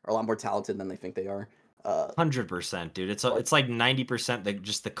people are a lot more talented than they think they are. Uh, 100%, dude. like It's like 90%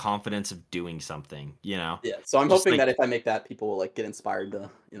 just the confidence of doing something, you know? yeah. So I'm Just hoping like, that if I make that, people will like get inspired to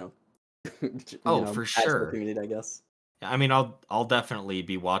oh, for add to the sure. community, I guess. I mean, I'll definitely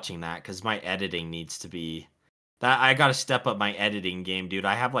be watching that because my editing needs to be that I got to step up my editing game, dude.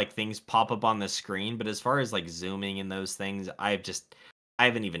 I have like things pop up on the screen, but as far as like zooming and those things, I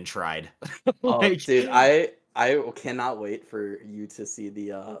haven't even tried. Oh, Like, dude, I cannot wait for you to see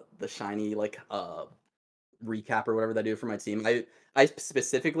the shiny like recap or whatever that I do for my team. I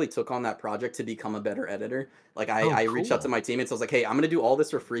specifically took on that project to become a better editor. Like oh, I reached out to cool. my teammates. I was like, hey, I'm gonna do all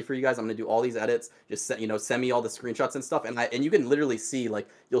this for free for you guys. I'm gonna do all these edits. Just send me all the screenshots and stuff. And you can literally see like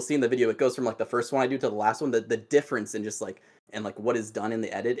you'll see in the video. It goes from like the first one I do to the last one. The difference in just like and like what is done in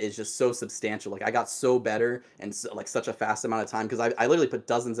the edit is just so substantial. Like I got so better and so, like such a fast amount of time because I literally put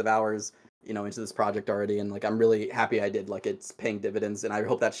dozens of hours into this project already, and like I'm really happy I did. Like it's paying dividends, and I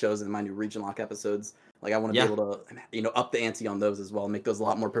hope that shows in my new region lock episodes. Like I want to be Yeah. able to, up the ante on those as well, make those a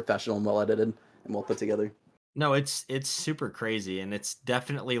lot more professional and well edited and well put together. No, it's super crazy, and it's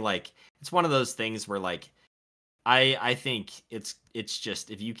definitely like it's one of those things where like I think it's just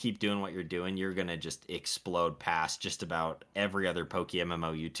if you keep doing what you're doing, you're gonna just explode past just about every other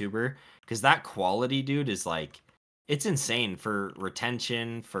PokeMMO YouTuber because that quality, dude, is like it's insane for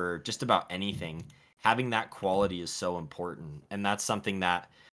retention for just about anything. Having that quality is so important, and that's something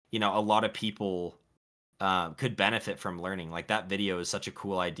that a lot of people could benefit from learning. Like that video is such a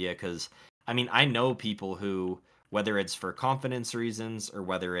cool idea because I mean I know people who whether it's for confidence reasons or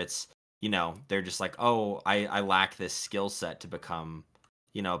whether it's they're just like, oh, I lack this skill set to become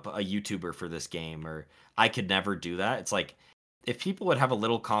a YouTuber for this game, or I could never do that. It's like if people would have a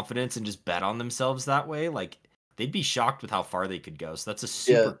little confidence and just bet on themselves that way, like they'd be shocked with how far they could go. So that's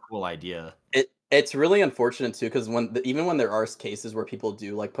a Yeah, super cool idea. it's really unfortunate too because even when there are cases where people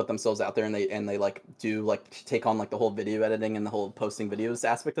do like put themselves out there and they like do like take on like the whole video editing and the whole posting videos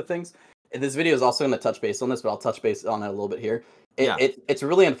aspect of things. And this video is also going to touch base on this, but I'll touch base on it a little bit here. Yeah. It's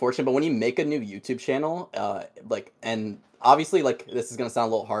really unfortunate, but when you make a new YouTube channel, like, and obviously, like, this is gonna sound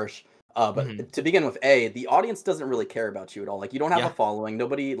a little harsh, Hmm. but to begin with, the audience doesn't really care about you at all. Like, you don't have a Yeah. following.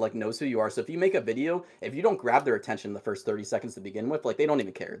 Nobody like knows who you are. So if you make a video, if you don't grab their attention in the first 30 seconds to begin with, like, they don't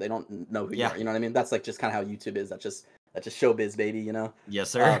even care. They don't know who you Yeah. are. You know what I mean? That's like just kind of how YouTube is. That's just showbiz, baby. Yes,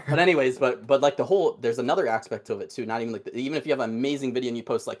 sir. But anyways, but like there's another aspect to it too. Not even like even if you have an amazing video and you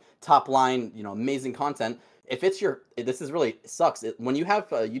post like top line, amazing content. If it's this is really sucks. When you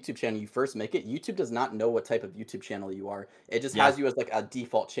have a YouTube channel, you first make it. YouTube does not know what type of YouTube channel you are. It just Yeah. has you as like a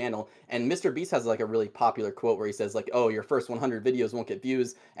default channel. And Mr. Beast has like a really popular quote where he says like, "Oh, your first 100 videos won't get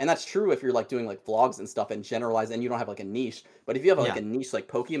views," and that's true if you're like doing like vlogs and stuff and generalize and you don't have like a niche. But if you have like Yeah. a niche like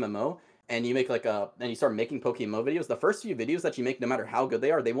Pokemmo and you make and you start making Pokemon videos, the first few videos that you make, no matter how good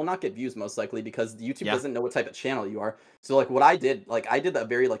they are, they will not get views most likely because YouTube Yeah. doesn't know what type of channel you are. So like what I did, like I did that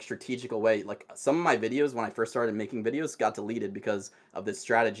very like strategical way. Like some of my videos when I first started making videos got deleted because of this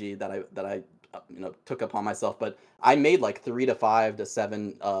strategy that I took upon myself. But I made like 3 to 5 to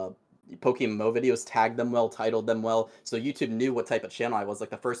 7 Pokemon videos, tagged them well, titled them well, so YouTube knew what type of channel I was. Like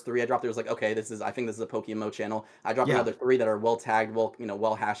the first 3 I dropped, it was like, okay, I think this is a Pokemon channel. I dropped Yeah. another 3 that are well tagged, well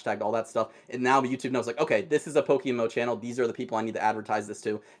hashtagged, all that stuff. And now YouTube knows like, okay, this is a Pokemon channel. These are the people I need to advertise this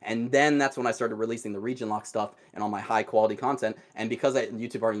to. And then that's when I started releasing the region lock stuff and all my high quality content. And because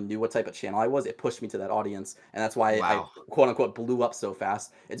YouTube already knew what type of channel I was, it pushed me to that audience. And that's why I Wow. quote unquote blew up so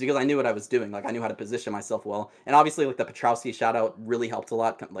fast. It's because I knew what I was doing. Like I knew how to position myself well. And obviously like the Petrowski shout out really helped a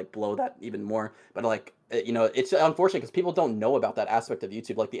lot, like blow that even more. But like it's unfortunate because people don't know about that aspect of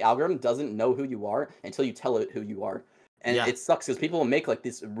YouTube. Like the algorithm doesn't know who you are until you tell it who you are. And Yeah. it sucks because people will make like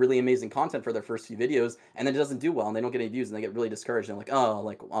this really amazing content for their first few videos and then it doesn't do well and they don't get any views and they get really discouraged and like, oh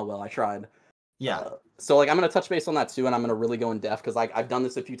well, I tried. Yeah. So like I'm gonna touch base on that too, and I'm gonna really go in depth because like I've done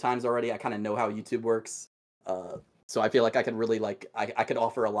this a few times already. I kind of know how YouTube works. Uh, so I feel like I could really like I could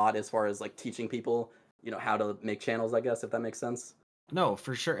offer a lot as far as like teaching people, how to make channels. I guess if that makes sense. No,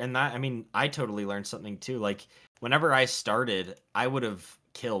 for sure. And that, I mean, I totally learned something too. Like, whenever I started, I would have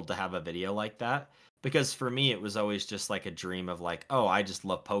killed to have a video like that because for me, it was always just like a dream of like, oh, I just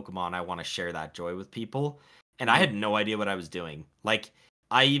love Pokemon. I want to share that joy with people. And I Mhm. had no idea what I was doing. Like,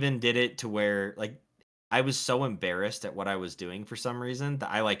 I even did it to where, like, I was so embarrassed at what I was doing for some reason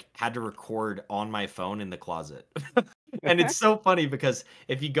that I like had to record on my phone in the closet. And it's so funny because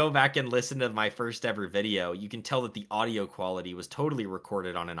if you go back and listen to my first ever video, you can tell that the audio quality was totally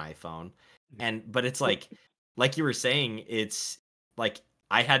recorded on an iPhone. But it's like you were saying, it's like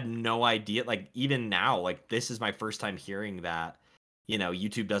I had no idea. Like even now, like this is my first time hearing that,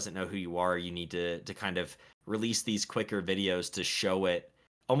 YouTube doesn't know who you are. You need to kind of release these quicker videos to show it,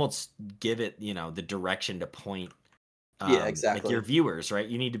 almost give it, the direction to point Yeah, like your exactly. viewers, right?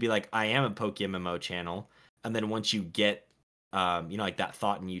 You need to be like, I am a Pokemmo channel. And then once you get like that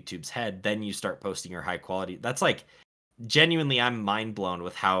thought in YouTube's head, then you start posting your high quality. That's like genuinely I'm mind blown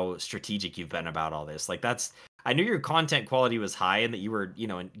with how strategic you've been about all this. Like that's I knew your content quality was high and that you were,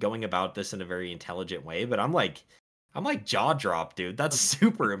 going about this in a very intelligent way, but I'm like jaw drop, dude. That's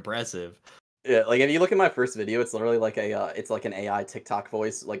super impressive. Yeah, like if you look at my first video, it's literally like it's like an AI TikTok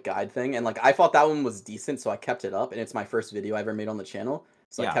voice like guide thing, and like I thought that one was decent, so I kept it up, and it's my first video I ever made on the channel,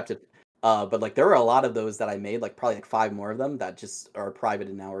 so I Yeah, kept it. But like there were a lot of those that I made, like probably like five more of them that just are private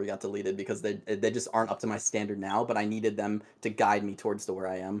and now or got deleted because they just aren't up to my standard now. But I needed them to guide me towards to where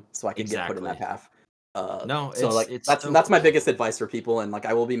I am, so I could get put in that exactly. path. No, So like it's that's so that's my cool. biggest advice for people, and like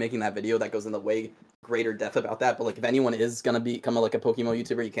I will be making that video that goes into way greater depth about that. But like if anyone is gonna become like a Pokemon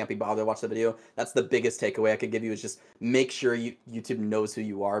YouTuber, you can't be bothered to watch the video. That's the biggest takeaway I could give you is just make sure YouTube knows who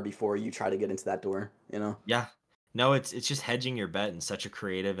you are before you try to get into that door. You know? Yeah. No, it's just hedging your bet in such a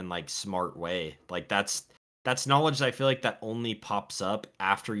creative and like smart way. Like that's knowledge that I feel like that only pops up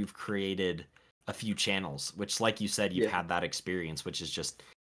after you've created a few channels, which like you said, you've Yeah. had that experience, which is just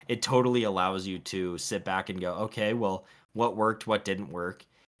it totally allows you to sit back and go, okay, well, what worked, what didn't work,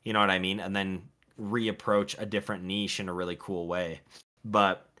 you know what I mean? And then reapproach a different niche in a really cool way.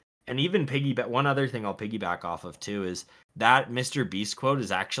 But and even piggyback one other thing I'll piggyback off of too is that Mr. Beast quote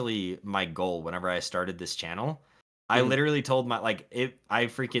is actually my goal whenever I started this channel. I Mhm. literally told I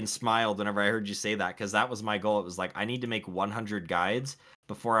freaking smiled whenever I heard you say that because that was my goal. It was like I need to make 100 guides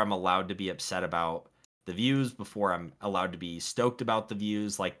before I'm allowed to be upset about the views, before I'm allowed to be stoked about the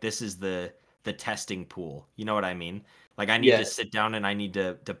views. Like this is the testing pool. You know what I mean? Like I need Yeah. to sit down and I need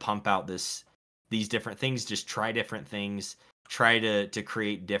to pump out these different things, just try different things, try to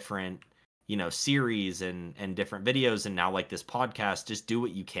create different series and different videos and now like this podcast just do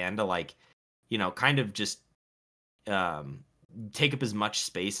what you can to like kind of just um take up as much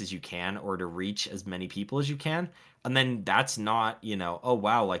space as you can or to reach as many people as you can and then that's not oh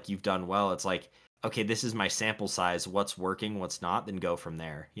wow like you've done well. It's like okay, this is my sample size, what's working, what's not, then go from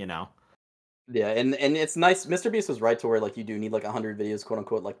there. Yeah, and it's nice. Mr. Beast was right to where like you do need like 100 videos, quote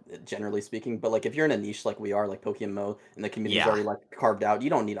unquote, like generally speaking. But like if you're in a niche like we are, like Pokemon, and the community's Yeah. already like carved out, you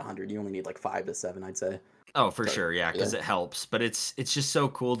don't need 100. You only need like 5 to 7, I'd say. Oh, for So sure, yeah, yeah. because it helps. But it's just so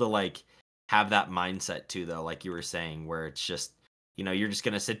cool to like have that mindset too, though, like you were saying, where it's just you're just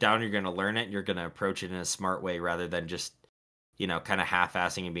gonna sit down, you're gonna learn it, you're gonna approach it in a smart way rather than just kind of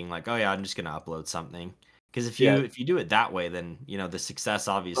half-assing and being like, oh yeah, I'm just gonna upload something. Because if you Yeah. if you do it that way, then the success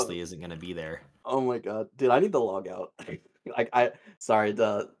obviously isn't gonna be there. Oh my god, dude, I need to log out. Like I sorry,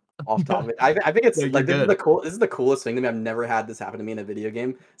 the off topic. I think it's No, you're like good. this is the coolest thing to me. I've never had this happen to me in a video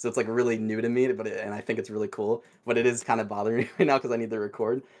game, so it's like really new to me. And I think it's really cool. But it is kind of bothering me right now because I need to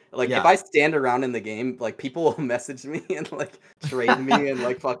record. Like if Yeah. I stand around in the game, like people will message me and like trade me and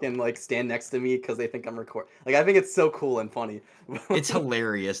like fucking like stand next to me because they think I'm recording. Like I think it's so cool and funny. It's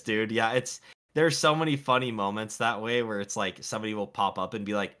hilarious, dude. Yeah, there's so many funny moments that way where it's like somebody will pop up and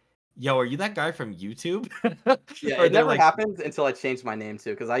be like, "Yo, are you that guy from YouTube?" Yeah, Or it they're never like, happened until I changed my name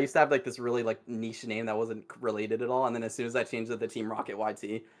too, because I used to have like this really like niche name that wasn't related at all, and then as soon as I changed it to Team Rocket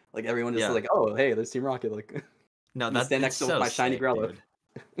YT, like everyone just was yeah. like, "Oh, hey, there's Team Rocket." Like, I'm No, gonna stand it's next to him with so my shiny sick, Growlithe. dude.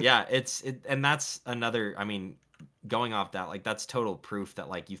 Yeah, and that's another, I mean, going off that, like that's total proof that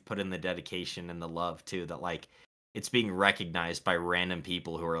like you've put in the dedication and the love too, that like it's being recognized by random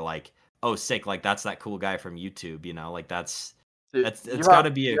people who are like, "Oh, sick, like that's that cool guy from YouTube." Like that's Dude, that's it's got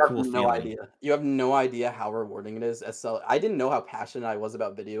to be a you have cool no feeling. idea. You have no idea how rewarding it is. As so, I didn't know how passionate I was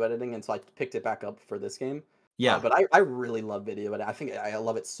about video editing until I picked it back up for this game. Yeah. But I really love video, and I think I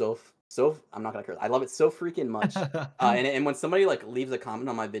love it I'm not gonna curse. I love it so freaking much. And when somebody like leaves a comment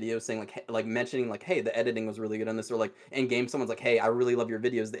on my video saying like like mentioning like, hey, the editing was really good on this, or like in game someone's like, hey, I really love your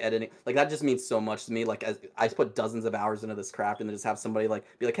videos, the editing, like that just means so much to me. Like as I put dozens of hours into this craft, and then just have somebody like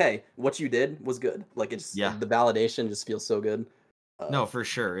be like, hey, what you did was good. Like Yeah. the validation just feels so good. No, for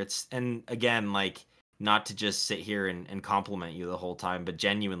sure. And again, like, not to just sit here and compliment you the whole time, but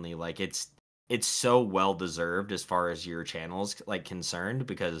genuinely, like, it's so well deserved as far as your channel's like concerned,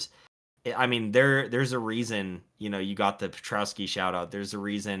 because I mean, there's a reason, you got the Petrowski shout out. There's a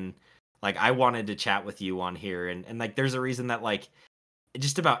reason, like, I wanted to chat with you on here, and like, there's a reason that like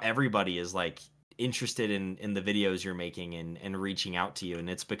just about everybody is like interested in the videos you're making and reaching out to you, and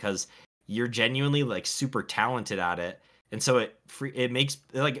it's because you're genuinely like super talented at it. And so it makes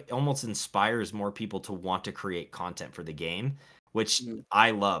it like almost inspires more people to want to create content for the game, which Mhm.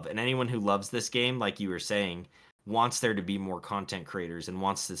 I love. And anyone who loves this game, like you were saying, wants there to be more content creators and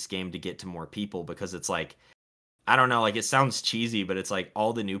wants this game to get to more people, because it's like, I don't know, like, it sounds cheesy, but it's like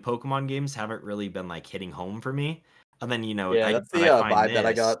all the new Pokemon games haven't really been like hitting home for me. And then, Yeah, that's but the I find vibe that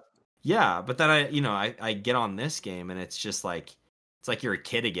I this, got. yeah, but then I get on this game and it's just like, it's like you're a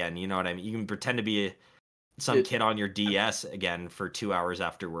kid again. You know what I mean? You can pretend to be some Dude, kid on your DS again for 2 hours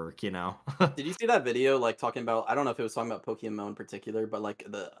after work. did you see that video, like, talking about I don't know if it was talking about Pokemon in particular, but, like,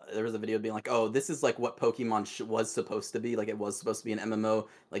 there was a video being like, "Oh, this is, like, what Pokemon was supposed to be." Like, it was supposed to be an MMO,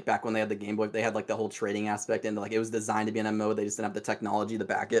 like, back when they had the Game Boy, they had, like, the whole trading aspect, and, like, it was designed to be an MMO, they just didn't have the technology to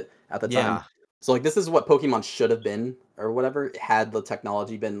back it at the time. Yeah. So, like, this is what Pokemon should have been or whatever, had the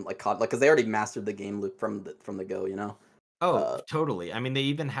technology been, like, caught like because they already mastered the game loop from the go, you know? Oh, Uh, totally. I mean, they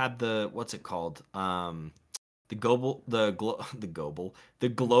even had the, what's it called? The global, the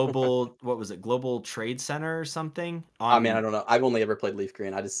global, what was it? Global Trade Center or something I mean, I on. don't know, I've only ever played Leaf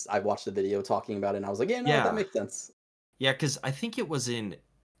Green, I watched the video talking about it, and I was like, "Yeah, no, that Yeah. makes sense." Yeah, because I think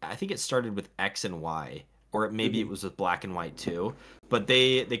it started with X and Y, or maybe it Mhm. was with Black and White too. But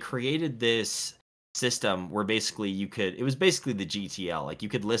they created this system where basically it was basically the GTL. Like, you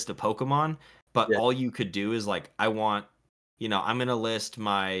could list a Pokemon, but Yeah. all you could do is like, I'm gonna list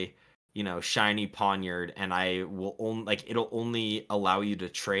my, shiny Ponyard, and I will only like, it'll only allow you to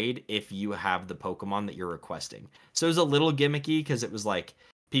trade if you have the Pokemon that you're requesting. So it was a little gimmicky, because it was like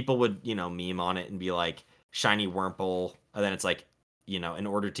people would, meme on it and be like, shiny Wurmple, and then it's like, in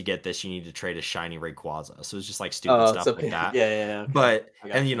order to get this, you need to trade a shiny Rayquaza. So it's just like stupid Oh, stuff so like yeah, that. yeah, okay. But I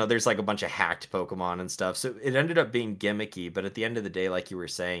and gotcha. there's like a bunch of hacked Pokemon and stuff. So it ended up being gimmicky, but at the end of the day, like you were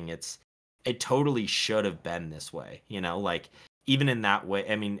saying, it totally should have been this way. Like, even in that way,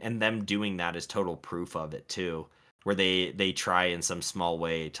 I mean, and them doing that is total proof of it too, where they try in some small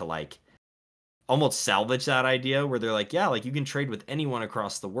way to like almost salvage that idea, where they're like, yeah, like, you can trade with anyone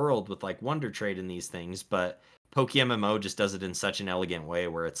across the world with like Wonder Trade and these things, but PokeMMO just does it in such an elegant way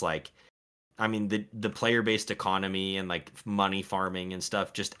where it's like, I mean, the player based economy and like money farming and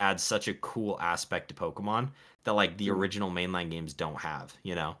stuff just adds such a cool aspect to Pokemon that like the Mhm. original mainline games don't have.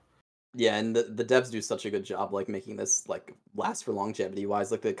 Yeah, and the devs do such a good job, like, making this, like, last for longevity-wise,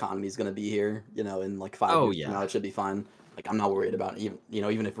 like, the economy's gonna be here, in, like, 5 Oh years from now, yeah. it should be fine. Like, I'm not worried about it,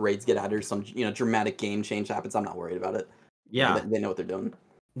 even if raids get added or some, dramatic game change happens, I'm not worried about it. Yeah. They know what they're doing.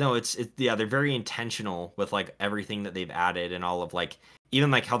 No, yeah, they're very intentional with like everything that they've added, and all of like,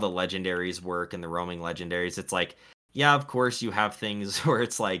 even like how the legendaries work and the roaming legendaries. It's like, yeah, of course you have things where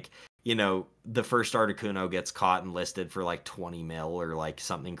it's like, the first Articuno gets caught and listed for like 20 mil or like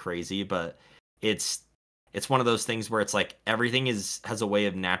something crazy, but it's it's one of those things where it's like everything has a way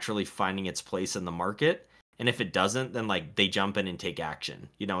of naturally finding its place in the market, and if it doesn't, then like they jump in and take action.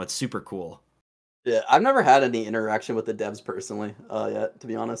 It's super cool. Yeah, I've never had any interaction with the devs personally, yet, to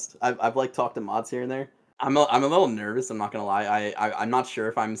be honest. I've, like, talked to mods here and there. I'm a little nervous, I'm not gonna lie. I'm not sure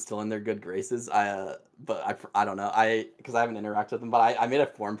if I'm still in their good graces. But I don't know. Because I haven't interacted with them, but I made a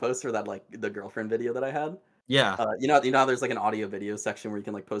forum post for that, like, the girlfriend video that I had. Yeah. You know how there's, like, an audio video section where you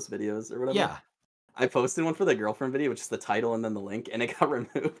can, like, post videos or whatever? Yeah. I posted one for the girlfriend video, which is the title and then the link, and it got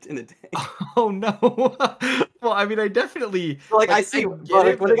removed in a day. Oh no. Well, I mean, I definitely So, like, I like, see I but, get like,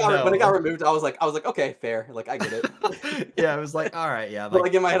 it, but when it got no. removed, I was like, "Okay, fair." Like, I get it. Yeah, I was like, all right, yeah, But, like,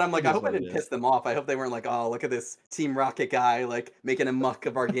 like, in my head, I'm it like, "I is hope I what it didn't is. piss them off. I hope they weren't like, oh, look at this Team Rocket guy, like, making a muck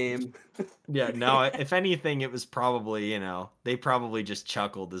of our game.'" Yeah, no, if anything, it was probably, they probably just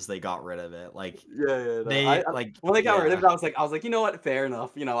chuckled as they got rid of it. Like, Yeah, no. they like, When they got rid of yeah. it, I was like, "You know what? Fair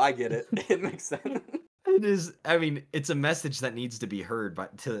enough. I get it. It makes sense." It is. I mean, it's a message that needs to be heard,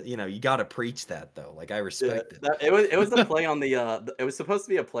 but you got to preach that though. Like I Yeah, respect it. it was a play on it was supposed to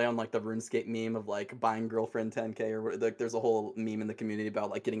be a play on like the RuneScape meme of like buying girlfriend 10K or like there's a whole meme in the community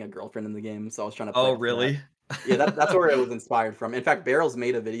about like getting a girlfriend in the game. So I was trying to play Oh, off of that. really? Yeah, that's where it was inspired from. In fact, Barrels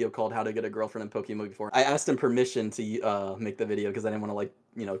made a video called "How to Get a Girlfriend in Pokemon" before. I asked him permission to make the video because I didn't want to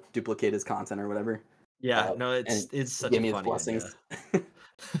like duplicate his content or whatever. Yeah. No, And it's he such gave a me his funny idea. blessings.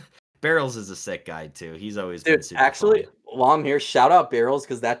 Barrels is a sick guy too. He's always been Dude, super actually, fun. while I'm here, shout out Barrels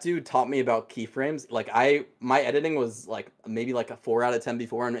because that dude taught me about keyframes. Like my editing was like maybe like a 4 out of 10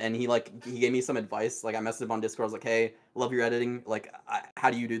 before, and he gave me some advice. Like I messaged him on Discord. I was like, "Hey, love your editing. Like,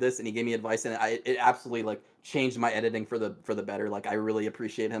 how do you do this?" And he gave me advice, and it absolutely like changed my editing for the better. Like I really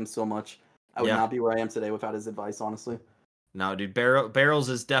appreciate him so much. I would Yeah. not be where I am today without his advice, honestly. No, dude, Barrels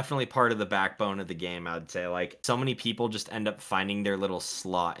is definitely part of the backbone of the game, I would say. Like, so many people just end up finding their little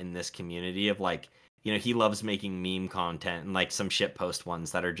slot in this community of like, he loves making meme content and like some shitpost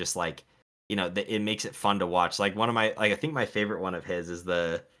ones that are just like, it makes it fun to watch. Like one of my, like, I think my favorite one of his is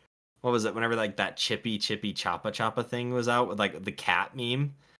what was it? Whenever like that Chippy Choppa Choppa thing was out with like the cat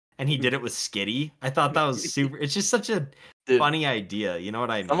meme, and he did it with Skitty. I thought that was super. It's just such a Dude, funny idea. You know what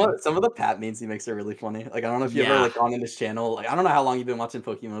I Some mean? of some of the Pat memes he makes are really funny. Like I don't know if you ever Yeah. like gone in his channel. Like I don't know how long you've been watching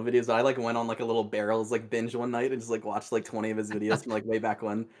Pokemon videos, but I like went on like a little Barrels like binge one night and just like watched like 20 of his videos from like way back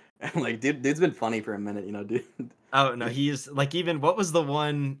when. And like dude's been funny for a minute, dude. Oh no, he is like even what was the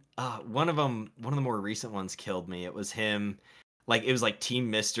one? One of them, one of the more recent ones killed me. It was him, like it was like Team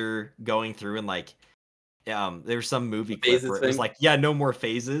Mister going through and like there's some movie The clip phases where it was thing. like, yeah, no more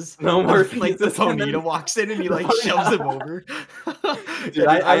phases. No And more then, like the phases. And Ponyta then walks in and he like oh, shoves him yeah. over. Dude, Yeah, dude,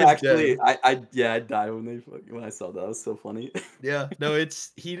 I I was actually dead. I died when I saw that. That was so funny. Yeah, no,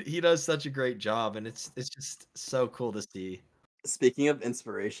 it's he does such a great job, and it's just so cool to see. Speaking of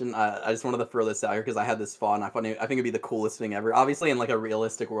inspiration, I just wanted to throw this out here because I had this thought, and I think it'd be the coolest thing ever. Obviously, in like a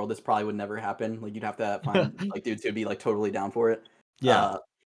realistic world, this probably would never happen. Like you'd have to find like dudes who'd be like totally down for it. Yeah. Uh,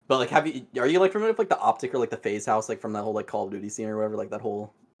 but like, are you like familiar with like the optic or like the phase house, like from that whole like Call of Duty scene or whatever, like that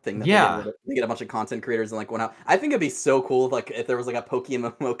whole thing that Yeah. they get a bunch of content creators and like went out. I think it'd be so cool if there was like a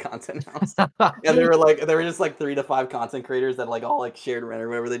Pokemon content house. And they were just like 3 to 5 content creators that like all like shared rent or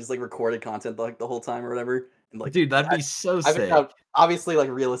whatever. They just like recorded content like the whole time or whatever. And like Dude, that'd be so I think sick. that obviously, like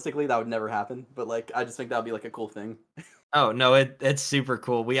realistically, that would never happen. But like, I just think that would be like a cool thing. Oh no, it's super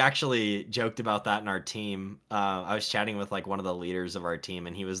cool. We actually joked about that in our team. I was chatting with like one of the leaders of our team,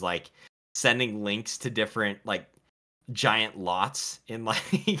 and he was like sending links to different like giant lots in like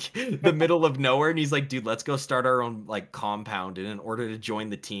the middle of nowhere, and he's like, "Dude, let's go start our own like compound, and in order to join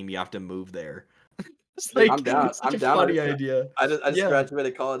the team, you have to move there." It's Dude, like I'm down. such I'm a down. funny idea. I just Yeah,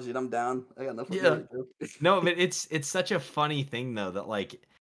 graduated college, and I'm down. I got nothing yeah. better to do. No, but it's such a funny thing though that like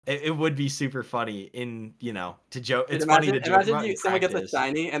it would be super funny in to joke. Dude, It's funny to joke imagine about in you someone gets a practice.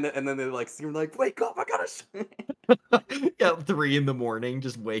 shiny, and then they like seem like, wake up, I got a shiny. Yeah, 3 in the morning,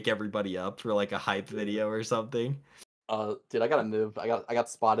 just wake everybody up for like a hype video or something. Dude, I gotta move. I got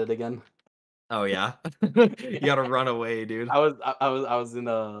spotted again. Oh yeah, you gotta run away, dude. I was in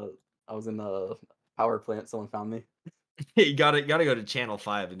a power plant. Someone found me. You gotta go to channel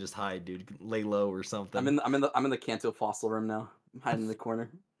 5 and just hide, dude. Lay low or something. I'm in the Kanto fossil room now. I'm hiding in the corner.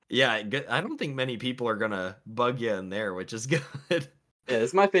 Yeah, I don't think many people are gonna bug you in there, which is good. Yeah,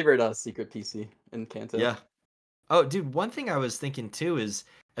 it's my favorite secret PC in Kanto. Yeah. Oh, dude, one thing I was thinking too is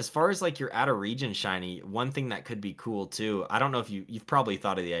as far as like your out of region shiny, one thing that could be cool too. I don't know if you've probably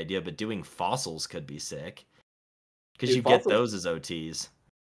thought of the idea, but doing fossils could be sick because Dude, you get fossils. those as OTs.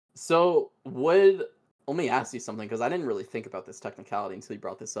 So would let me ask you something because I didn't really think about this technicality until you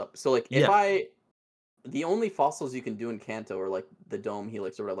brought this up. So like if Yeah. the only fossils you can do in Kanto are like the Dome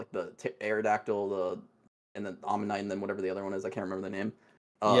Helix or whatever, like the Aerodactyl, and then Ammonite, and then whatever the other one is, I can't remember the name.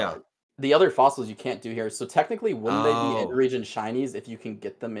 Yeah. Uh, the other fossils you can't do here. So technically, wouldn't they be in Oh. region shinies if you can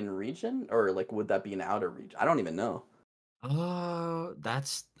get them in region, or like would that be an outer region? I don't even know. Oh,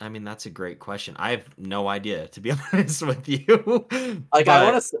 I mean, that's a great question. I have no idea, to be honest with you. Like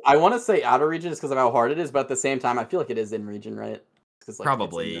But I want to say outer region is because of how hard it is, but at the same time, I feel like it is in region, right? Because like it's in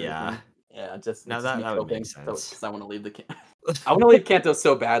probably, and yeah. everything. Yeah, Now it's just me that would make coping. So sense. because I want to leave the I want to leave Kanto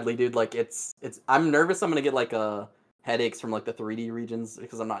so badly, dude. Like it's I'm nervous I'm gonna get like headaches from like the 3D regions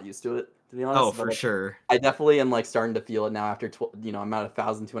because I'm not used to it, to be Oh, honest. But for like, sure. I definitely am like starting to feel it now after I'm at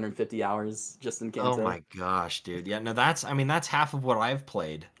 1,250 hours just in Oh Kanto. my gosh, dude. Yeah, no, I mean, that's half of what I've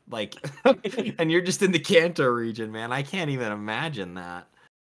played. Like, and you're just in the Kanto region, man. I can't even imagine that.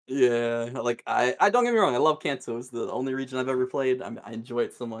 Yeah, like I don't get me wrong, I love Kanto. It's the only region I've ever played. I enjoy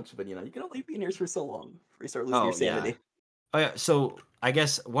it so much, but you can only be in here for so long before you start losing your Oh, yeah. sanity. Oh yeah, so I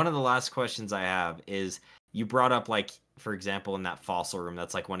guess one of the last questions I have is you brought up like for example in that fossil room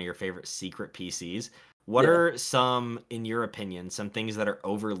that's like one of your favorite secret PCs. What Yeah. are some in your opinion some things that are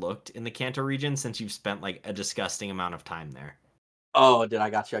overlooked in the Kanto region since you've spent like a disgusting amount of time there? Oh, dude, I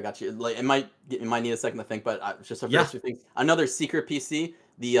got you, I got you. Like, it might need a second to think, but, just the Yeah. first few things. Another secret PC,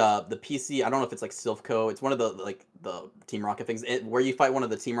 the PC, I don't know if it's, like, Silphco, it's one of the, like, the Team Rocket things, where you fight one of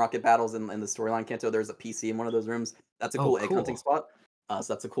the Team Rocket battles in the storyline Kanto, there's a PC in one of those rooms. That's a Oh, cool egg hunting cool. spot,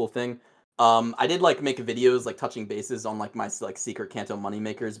 so that's a cool thing. I did, like, make videos, like, touching bases on, like, my like, secret Kanto money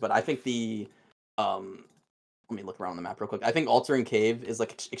makers, but I think um let me look around the map real quick. I think Altering Cave is,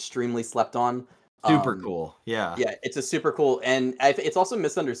 like, extremely slept on. Super Um cool. Yeah. yeah, it's a super cool, and it's also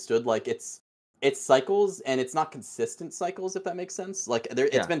misunderstood. Like it's cycles, and it's not consistent cycles. If that makes sense. Like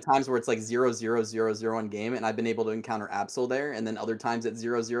it's Yeah. been times where it's like 0 0 0 0 in game, and I've been able to encounter Absol there, and then other times at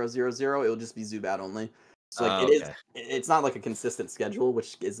 0 0 0 0, it'll just be Zubat only. So like Okay. it's not like a consistent schedule,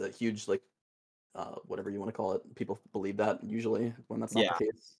 which is a huge like whatever you want to call it. People believe that usually when that's not the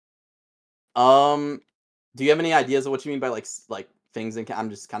Yeah. case. Um, do you have any ideas of what you mean by like things? I'm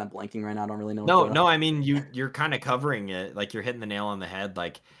just kind of blanking right now. I don't really know what No, the no, I mean you're kind of covering it. Like you're hitting the nail on the head.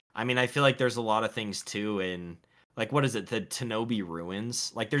 Like I mean, I feel like there's a lot of things too in like what is it? The Tanobi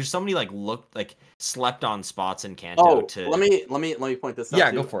ruins. Like there's so many like like slept on spots in Kanto Oh, to let me point this out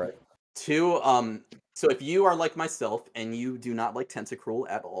Yeah, go too. for it. Two, so if you are like myself and you do not like Tentacruel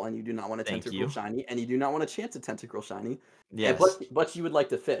at all, and you do not want a Thank Tentacruel you. shiny, and you do not want a chance at Tentacruel shiny, and Yes. but you would like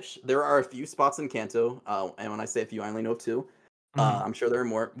to fish, there are a few spots in Kanto, and when I say a few, I only know of two. Mhm. I'm sure there are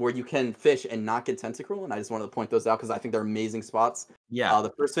more where you can fish and not get Tentacruel, and I just wanted to point those out because I think they're amazing spots. Yeah.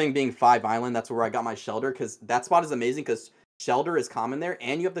 The first thing being Five Island, that's where I got my Shelter because that spot is amazing because Shelter is common there,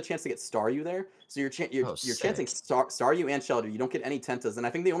 and you have the chance to get Staryu there. So Oh, you're chancing sick. Staryu and Shelter. You don't get any Tentas, and I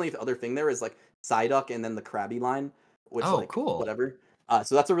think the only other thing there is like Psyduck and then the Krabby line, which Oh, like cool. whatever.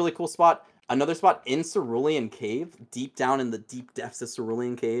 So that's a really cool spot. Another spot in Cerulean Cave, deep down in the deep depths of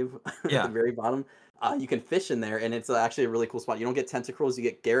Cerulean Cave, at the Yeah. very bottom. You can fish in there, and it's actually a really cool spot. You don't get Tentacruels, you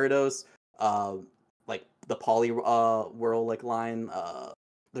get Gyarados, uh, like the Poly Whirl like line.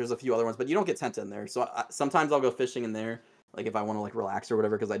 There's a few other ones, but you don't get Tenta in there. So sometimes I'll go fishing in there, like if I want to like relax or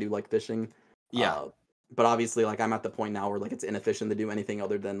whatever, because I do like fishing. Yeah. Uh, but obviously, like I'm at the point now where like it's inefficient to do anything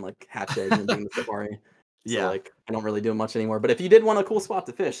other than like hatch eggs and be in the safari. So Yeah. like I don't really do much anymore. But if you did want a cool spot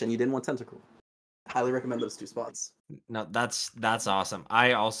to fish and you didn't want tentacle, highly recommend those two spots. No, that's awesome.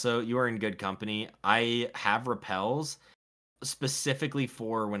 I also you are in good company. I have repels specifically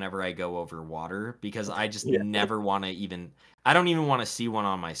for whenever I go over water because I just Yeah. never want to even I don't even want to see one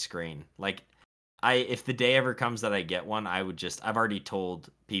on my screen. Like I if the day ever comes that I get one, I would just I've already told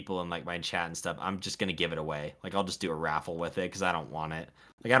people in like my chat and stuff, I'm just gonna give it away. Like I'll just do a raffle with it because I don't want it.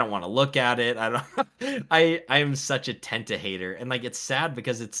 Like I don't want to look at it. I don't I am such a Tenta hater. And like it's sad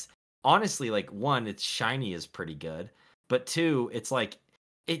because it's honestly like one, it's shiny is pretty good. But two, it's like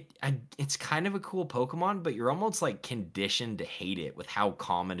it's kind of a cool Pokemon, but you're almost like conditioned to hate it with how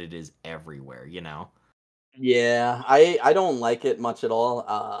common it is everywhere, you know? Yeah, I don't like it much at all.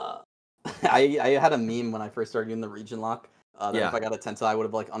 I had a meme when I first started doing the region lock, that if Yeah. I got a Tenta, I would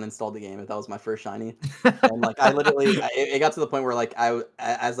have like uninstalled the game if that was my first shiny. And like I literally, it got to the point where like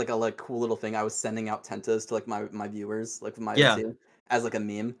as like a like cool little thing, I was sending out Tentas to like my viewers, like my Yeah. OC, as like a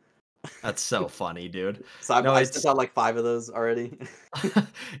meme. That's so funny, dude. So No, I've sent out like 5 of those already.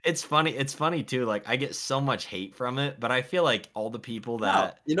 it's funny too, like, I get so much hate from it, but I feel like all the people No,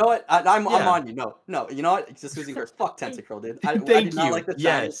 that you know what? I'm Yeah. on you. No, no, you know what? It's just losing curse. Fuck Tentacruel, dude. I do Thank not you. like the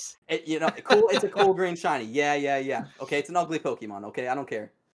shiny. Yes. Cool. It's a cool green shiny. Yeah, yeah, yeah. Okay, it's an ugly Pokemon. Okay, I don't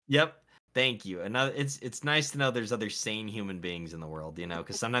care. Yep. Thank you. Another it's nice to know there's other sane human beings in the world, you know,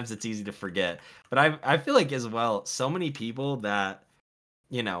 because sometimes it's easy to forget. But I feel like as well, so many people that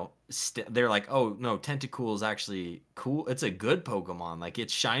you know, they're like, "Oh, no, Tentacool is actually cool. It's a good Pokemon. Like,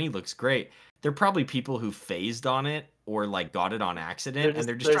 its shiny looks great." They're probably people who phased on it or like got it on accident, and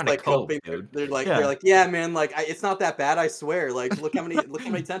they're just They're just trying to like cope, coping. dude. They're Yeah, like, yeah, man. Like, it's not that bad. I swear. Like, look how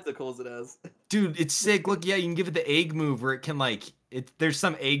many tentacles it has. dude, it's sick. Look, yeah, you can give it the egg move where it can like it. There's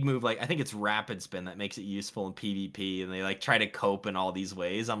some egg move like I think it's Rapid Spin that makes it useful in PvP, and they like try to cope in all these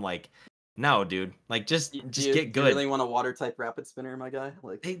ways. I'm like, no, dude, like just get Do you good. really want a water type rapid spinner, my guy?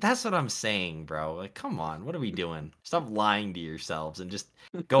 Like, Hey, that's what I'm saying, bro. Like, come on, what are we doing? Stop lying to yourselves and just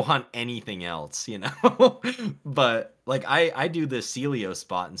go hunt anything else, you know? But like I do the Celio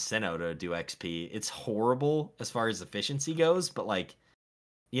spot in Sinnoh to do XP. It's horrible as far as efficiency goes, but like,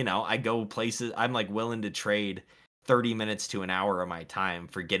 you know, I go places I'm like willing to trade 30 minutes to an hour of my time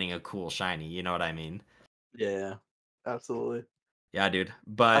for getting a cool shiny, you know what I mean? yeah, absolutely. Yeah, dude. I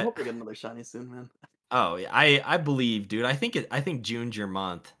But hope I get another shiny soon, man. Oh, yeah, I believe, dude. I think June's your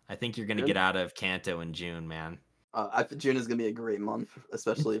month. I think you're gonna get June? out of Kanto in June, man. June is gonna be a great month,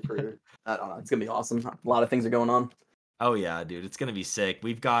 especially for I don't know. It's gonna be awesome. A lot of things are going on. Oh yeah, dude, it's gonna be sick.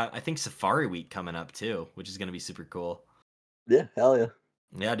 We've got I think Safari Week coming up too, which is gonna be super cool. Yeah, hell yeah.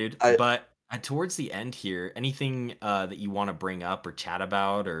 Yeah, dude. I But towards the end here, anything that you want to bring up or chat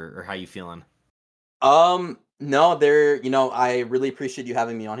about, or how you feeling? No, I really appreciate you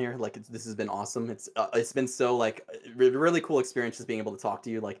having me on here. Like, this has been awesome. It's been so like really cool experience just being able to talk to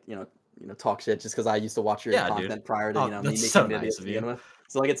you, like talk shit. Just because I used to watch your Yeah, dude. content prior to Oh, me that's so making nice videos to of you. begin with.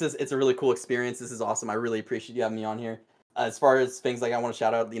 So like, it's a really cool experience. This is awesome. I really appreciate you having me on here. As far as things like I want to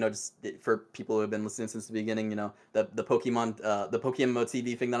shout out, just for people who have been listening since the beginning, the Pokemon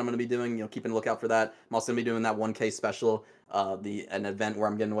TV thing that I'm going to be doing, keeping a lookout for that. I'm also going to be doing that 1K special, an event where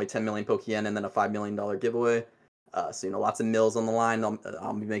I'm giving away 10 million Pokémon and then a $5 million giveaway. So lots of mills on the line.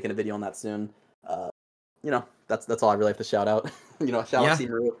 I'll be making a video on that soon. Uh, that's all I really have to shout out. Shout out Yeah.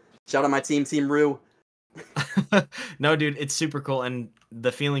 Team Rue. Shout out my Team Rue. No, dude, it's super cool, and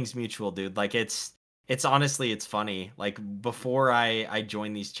the feeling's mutual, dude. Like it's honestly it's funny. Like before I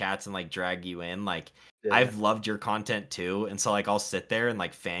join these chats and like drag you in, like Yeah, I've loved your content too, and so like I'll sit there and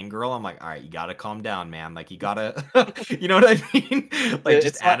like fangirl. I'm like, all right, you gotta calm down, man. Like you gotta, you know what I mean? Like just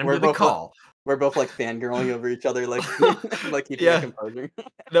it's fun. add him to the call. We're both like fangirling over each other, like like keeping our Yeah. composure.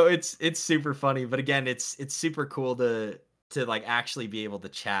 No, it's super funny, but again, it's super cool to like actually be able to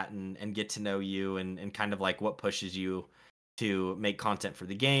chat and get to know you and kind of like what pushes you to make content for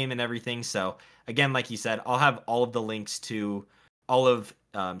the game and everything. So again, like you said, I'll have all of the links to all of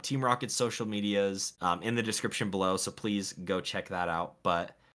Team Rocket's social medias in the description below. So please go check that out.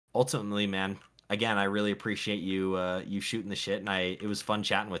 But ultimately, man, again, I really appreciate you shooting the shit, and it was fun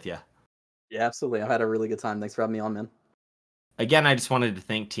chatting with you. Yeah, absolutely. I've had a really good time. Thanks for having me on, man. Again, I just wanted to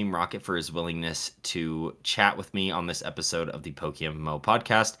thank Team Rocket for his willingness to chat with me on this episode of the Pokemmo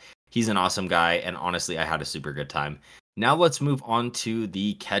podcast. He's an awesome guy, and honestly, I had a super good time. Now let's move on to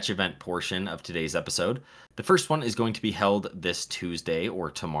the catch event portion of today's episode. The first one is going to be held this Tuesday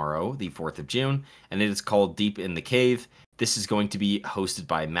or tomorrow, the 4th of June, and it is called Deep in the Cave. This is going to be hosted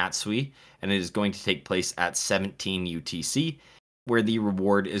by Matsui, and it is going to take place at 17 UTC, where the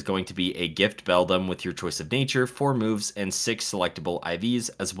reward is going to be a gift Beldum with your choice of nature, 4 moves, and 6 selectable IVs,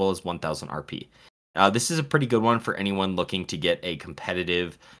 as well as 1000 RP. This is a pretty good one for anyone looking to get a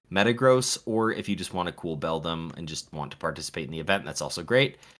competitive Metagross, or if you just want a cool Beldum and just want to participate in the event, that's also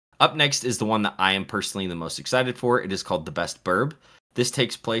great. Up next is the one that I am personally the most excited for. It is called The Best Burb. This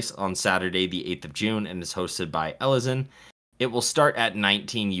takes place on Saturday, the 8th of June, and is hosted by Elizin. It will start at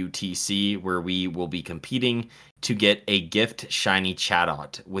 19 UTC, where we will be competing to get a gift shiny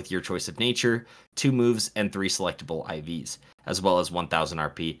Chatot with your choice of nature, 2 moves, and 3 selectable IVs, as well as 1000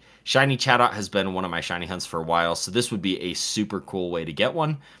 RP. Shiny Chatot has been one of my shiny hunts for a while, so this would be a super cool way to get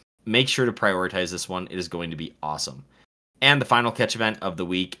one. Make sure to prioritize this one. It is going to be awesome. And the final catch event of the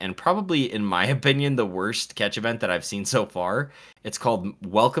week, and probably, in my opinion, the worst catch event that I've seen so far. It's called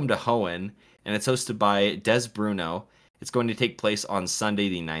Welcome to Hoenn, and it's hosted by Des Bruno. It's going to take place on Sunday,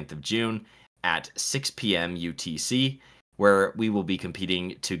 the 9th of June at 6 p.m. UTC, where we will be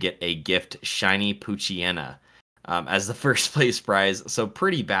competing to get a gift shiny Poochyena as the first place prize. So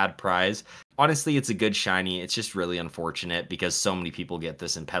pretty bad prize. Honestly, it's a good shiny. It's just really unfortunate because so many people get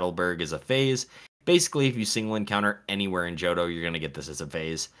this in Petalburg as a phase. Basically, if you single encounter anywhere in Johto, you're going to get this as a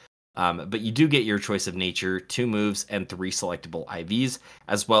phase. But you do get your choice of nature, 2 moves, and 3 selectable IVs,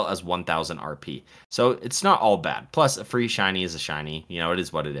 as well as 1000 RP. So it's not all bad. Plus, a free shiny is a shiny. It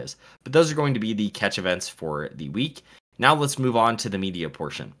is what it is. But those are going to be the catch events for the week. Now let's move on to the media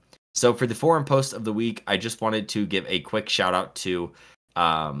portion. So for the forum post of the week, I just wanted to give a quick shout out to,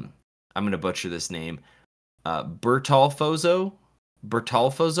 I'm going to butcher this name, Bertalfozo.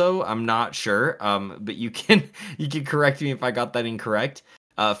 I'm not sure, but you can correct me if I got that incorrect.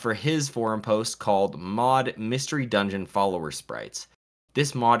 For his forum post called Mod Mystery Dungeon Follower Sprites.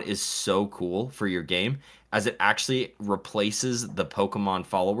 This mod is so cool for your game as it actually replaces the Pokemon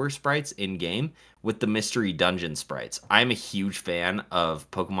follower sprites in game with the Mystery Dungeon sprites. I'm a huge fan of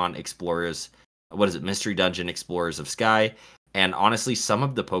Pokemon Explorers. What is it? Mystery Dungeon Explorers of Sky. And honestly, some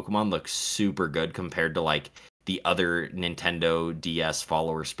of the Pokemon look super good compared to like the other Nintendo DS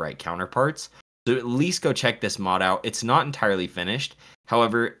follower sprite counterparts. So at least go check this mod out. It's not entirely finished.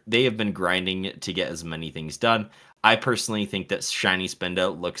 However, they have been grinding to get as many things done. I personally think that Shiny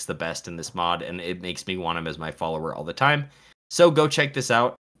Spinda looks the best in this mod, and it makes me want him as my follower all the time. So go check this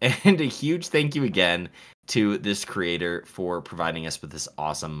out. And a huge thank you again to this creator for providing us with this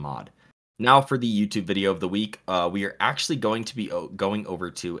awesome mod. Now for the YouTube video of the week, we are actually going to be going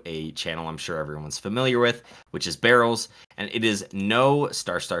over to a channel I'm sure everyone's familiar with, which is Barrels, and it is no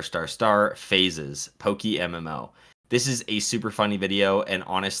phases, Pokemmo. This is a super funny video, and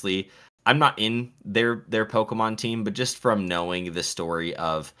honestly, I'm not in their Pokemon team, but just from knowing the story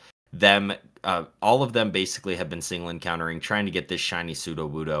of them, all of them basically have been single encountering, trying to get this shiny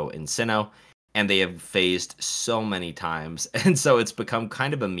Sudowoodo in Sinnoh, and they have phased so many times, and so it's become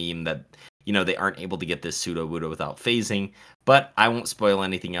kind of a meme that they aren't able to get this Sudowoodo without phasing, but I won't spoil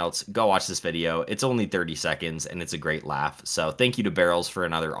anything else. Go watch this video. It's only 30 seconds, and it's a great laugh. So thank you to Barrels for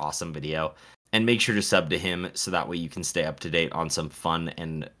another awesome video, and make sure to sub to him so that way you can stay up to date on some fun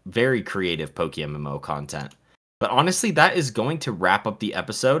and very creative Pokemmo content. But honestly, that is going to wrap up the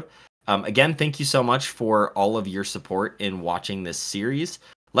episode. Again, thank you so much for all of your support in watching this series.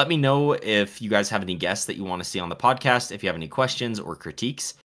 Let me know if you guys have any guests that you want to see on the podcast, if you have any questions or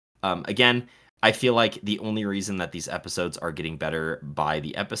critiques. Again, I feel like the only reason that these episodes are getting better by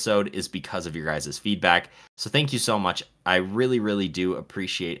the episode is because of your guys' feedback. So thank you so much. I really, really do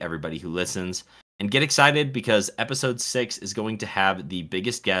appreciate everybody who listens. And get excited because episode 6 is going to have the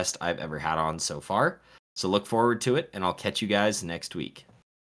biggest guest I've ever had on so far. So look forward to it, and I'll catch you guys next week.